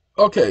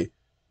 Okay,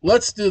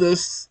 let's do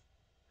this.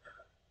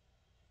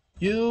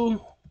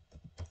 UAREWRONG.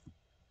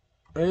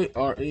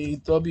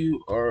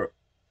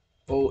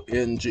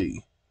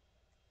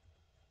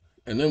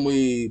 And then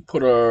we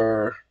put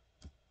our...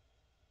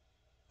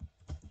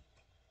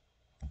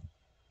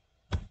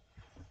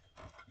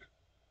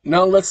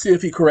 Now let's see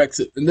if he corrects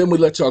it, and then we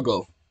let y'all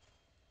go.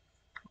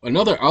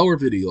 Another hour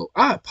video.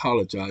 I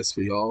apologize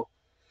for y'all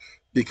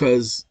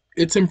because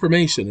it's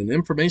information, and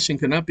information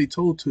cannot be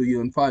told to you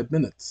in 5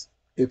 minutes.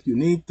 If you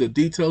need the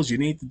details, you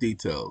need the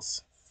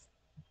details.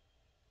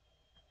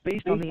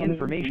 Based on the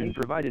information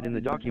provided in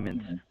the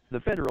documents,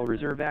 the Federal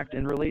Reserve Act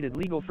and related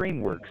legal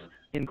frameworks,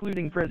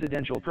 including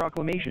Presidential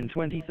Proclamation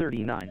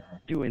 2039,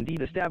 do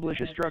indeed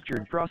establish a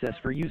structured process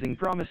for using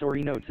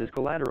promissory notes as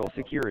collateral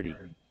security.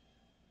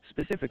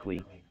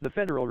 Specifically, the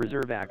Federal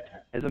Reserve Act,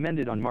 as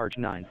amended on March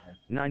 9,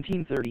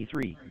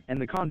 1933,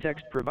 and the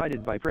context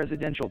provided by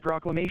Presidential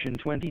Proclamation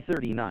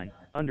 2039,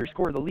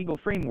 underscore the legal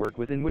framework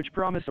within which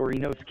promissory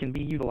notes can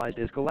be utilized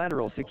as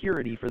collateral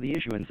security for the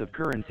issuance of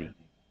currency.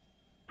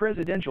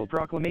 Presidential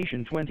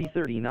Proclamation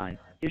 2039,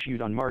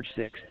 issued on March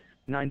 6,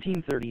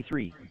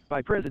 1933,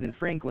 by President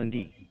Franklin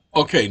D.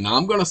 Okay, now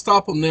I'm going to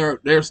stop him there.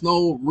 There's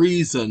no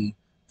reason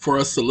for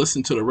us to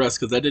listen to the rest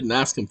because I didn't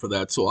ask him for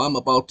that. So I'm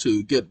about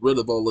to get rid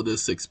of all of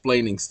this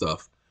explaining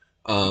stuff.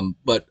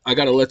 But I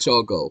got to let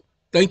y'all go.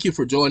 Thank you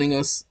for joining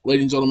us.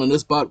 Ladies and gentlemen,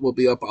 this bot will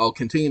be up. I'll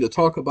continue to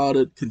talk about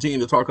it, continue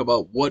to talk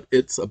about what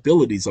its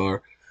abilities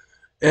are.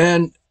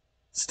 And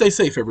stay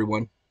safe,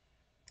 everyone.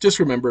 Just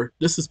remember,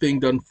 this is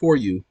being done for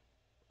you.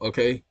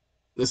 Okay?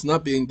 It's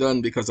not being done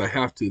because I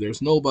have to.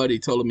 There's nobody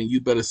telling me you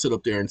better sit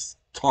up there and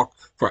talk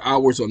for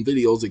hours on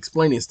videos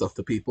explaining stuff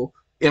to people.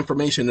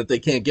 Information that they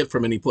can't get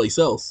from any place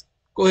else.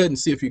 Go ahead and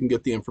see if you can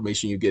get the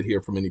information you get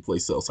here from any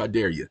place else. I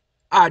dare you.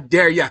 I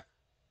dare you.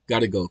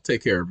 Gotta go.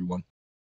 Take care, everyone.